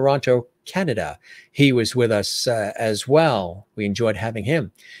from Toronto, Canada. He was with us as well. We enjoyed having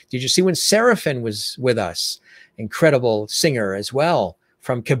him. Did you see when Seraphin was with us? Incredible singer as well,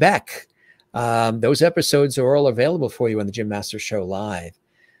 from Quebec. Those episodes are all available for you on the Jim Masters Show Live.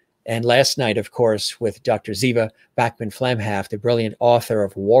 And last night, of course, with Dr. Ziva Bachman-Flamhaft, the brilliant author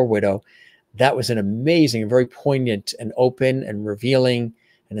of War Widow, that was an amazing, very poignant and open and revealing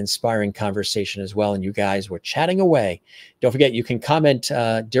and inspiring conversation as well. And you guys were chatting away. Don't forget, you can comment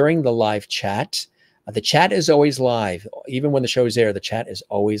during the live chat. The chat is always live. Even when the show is there, the chat is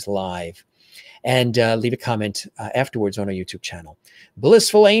always live. And leave a comment afterwards on our YouTube channel.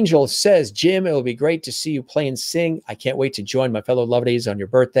 Blissful Angel says, Jim, it will be great to see you play and sing. I can't wait to join my fellow lovelies on your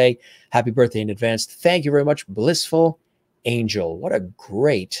birthday. Happy birthday in advance. Thank you very much, Blissful Angel. What a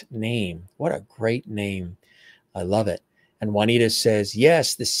great name. What a great name. I love it. And Juanita says,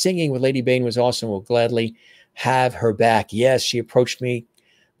 yes, the singing with Lady Bain was awesome. We'll gladly have her back. Yes, she approached me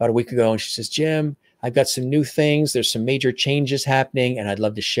about a week ago and she says, Jim, I've got some new things. There's some major changes happening, and I'd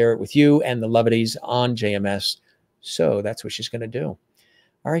love to share it with you and the lovelies on JMS. So that's what she's going to do.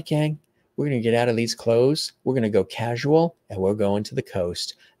 All right, gang, we're going to get out of these clothes. We're going to go casual, and we're going to the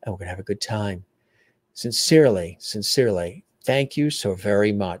coast, and we're going to have a good time. Sincerely, sincerely, thank you so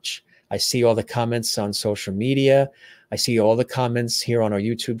very much. I see all the comments on social media. I see all the comments here on our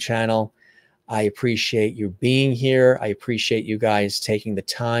YouTube channel. I appreciate you being here. I appreciate you guys taking the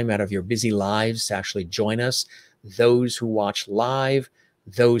time out of your busy lives to actually join us. Those who watch live,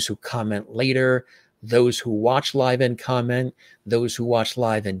 those who comment later, those who watch live and comment, those who watch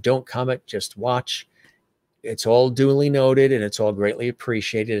live and don't comment, just watch. it's all duly noted and it's all greatly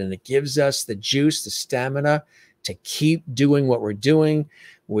appreciated. And it gives us the juice, the stamina to keep doing what we're doing,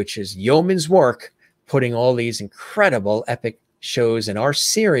 which is yeoman's work, putting all these incredible epic shows in our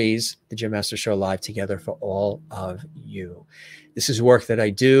series, the Jim Master Show Live, together for all of you. This is work that I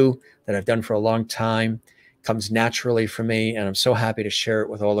do, that I've done for a long time, comes naturally for me, and I'm so happy to share it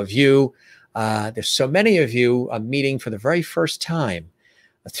with all of you. There's so many of you I'm meeting for the very first time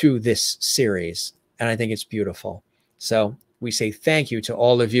through this series, and I think it's beautiful. So we say thank you to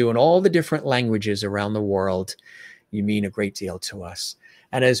all of you in all the different languages around the world. You mean a great deal to us.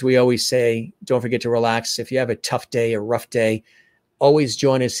 And as we always say, don't forget to relax. If you have a tough day, a rough day, always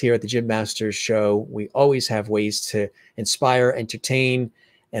join us here at the Jim Masters Show. We always have ways to inspire, entertain,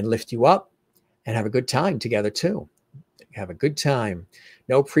 and lift you up, and have a good time together too. Have a good time.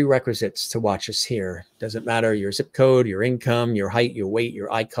 No prerequisites to watch us here. Doesn't matter your zip code, your income, your height, your weight,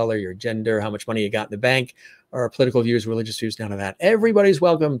 your eye color, your gender, how much money you got in the bank, or political views, religious views, none of that. Everybody's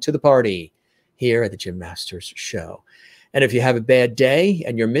welcome to the party here at the Jim Masters Show. And if you have a bad day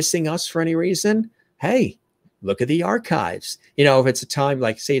and you're missing us for any reason, hey, look at the archives. You know, if it's a time,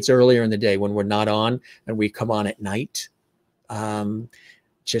 like say it's earlier in the day when we're not on and we come on at night,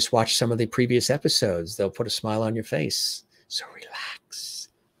 just watch some of the previous episodes. They'll put a smile on your face. So relax,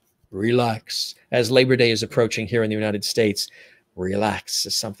 relax. As Labor Day is approaching here in the United States, relax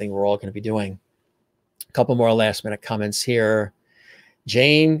is something we're all going to be doing. A couple more last minute comments here.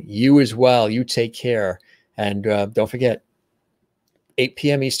 Jane, you as well. You take care. And don't forget, 8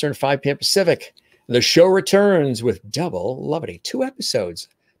 p.m. Eastern, 5 p.m. Pacific. The show returns with double levity. 2 episodes.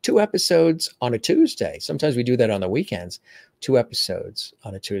 2 episodes on a Tuesday. Sometimes we do that on the weekends. 2 episodes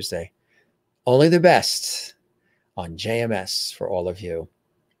on a Tuesday. Only the best on JMS for all of you.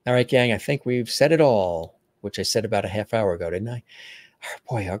 All right, gang, I think we've said it all, which I said about a half hour ago, didn't I?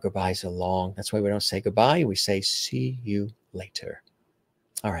 Boy, our goodbyes are long. That's why we don't say goodbye. We say see you later.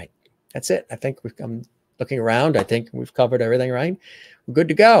 All right, that's it. I think I'm looking around. I think we've covered everything, right? We're good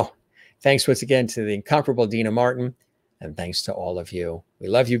to go. Thanks once again to the incomparable Deana Martin, and thanks to all of you. We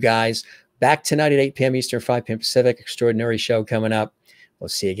love you guys. Back tonight at 8 p.m. Eastern, 5 p.m. Pacific. Extraordinary show coming up. We'll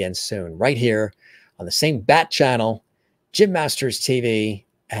see you again soon, right here on the same Bat channel, Jim Masters TV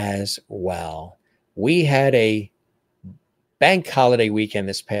as well. We had a bank holiday weekend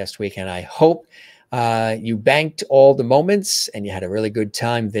this past weekend. I hope you banked all the moments and you had a really good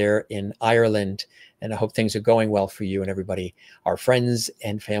time there in Ireland. And I hope things are going well for you and everybody, our friends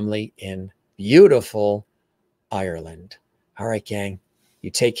and family in beautiful Ireland. All right, gang,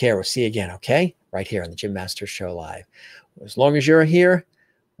 you take care. We'll see you again, okay? Right here on the Jim Masters Show Live. As long as you're here,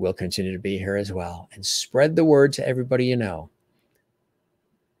 we'll continue to be here as well. And spread the word to everybody you know.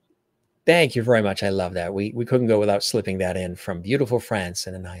 Thank you very much. I love that. We couldn't go without slipping that in from beautiful France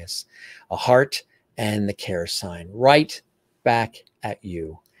and Anais. A heart and the care sign right back at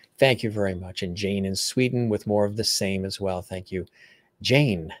you. Thank you very much. And Jane in Sweden with more of the same as well. Thank you,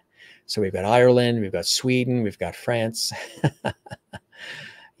 Jane. So we've got Ireland, we've got Sweden, we've got France.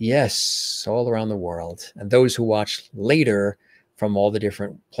 Yes, all around the world. And those who watch later from all the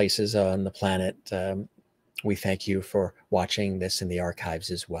different places on the planet, we thank you for watching this in the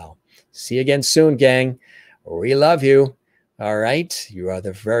archives as well. See you again soon, gang. We love you. All right. You are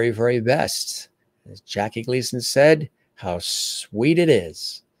the very, very best. As Jackie Gleason said, how sweet it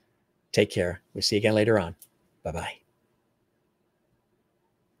is. Take care. We'll see you again later on. Bye-bye.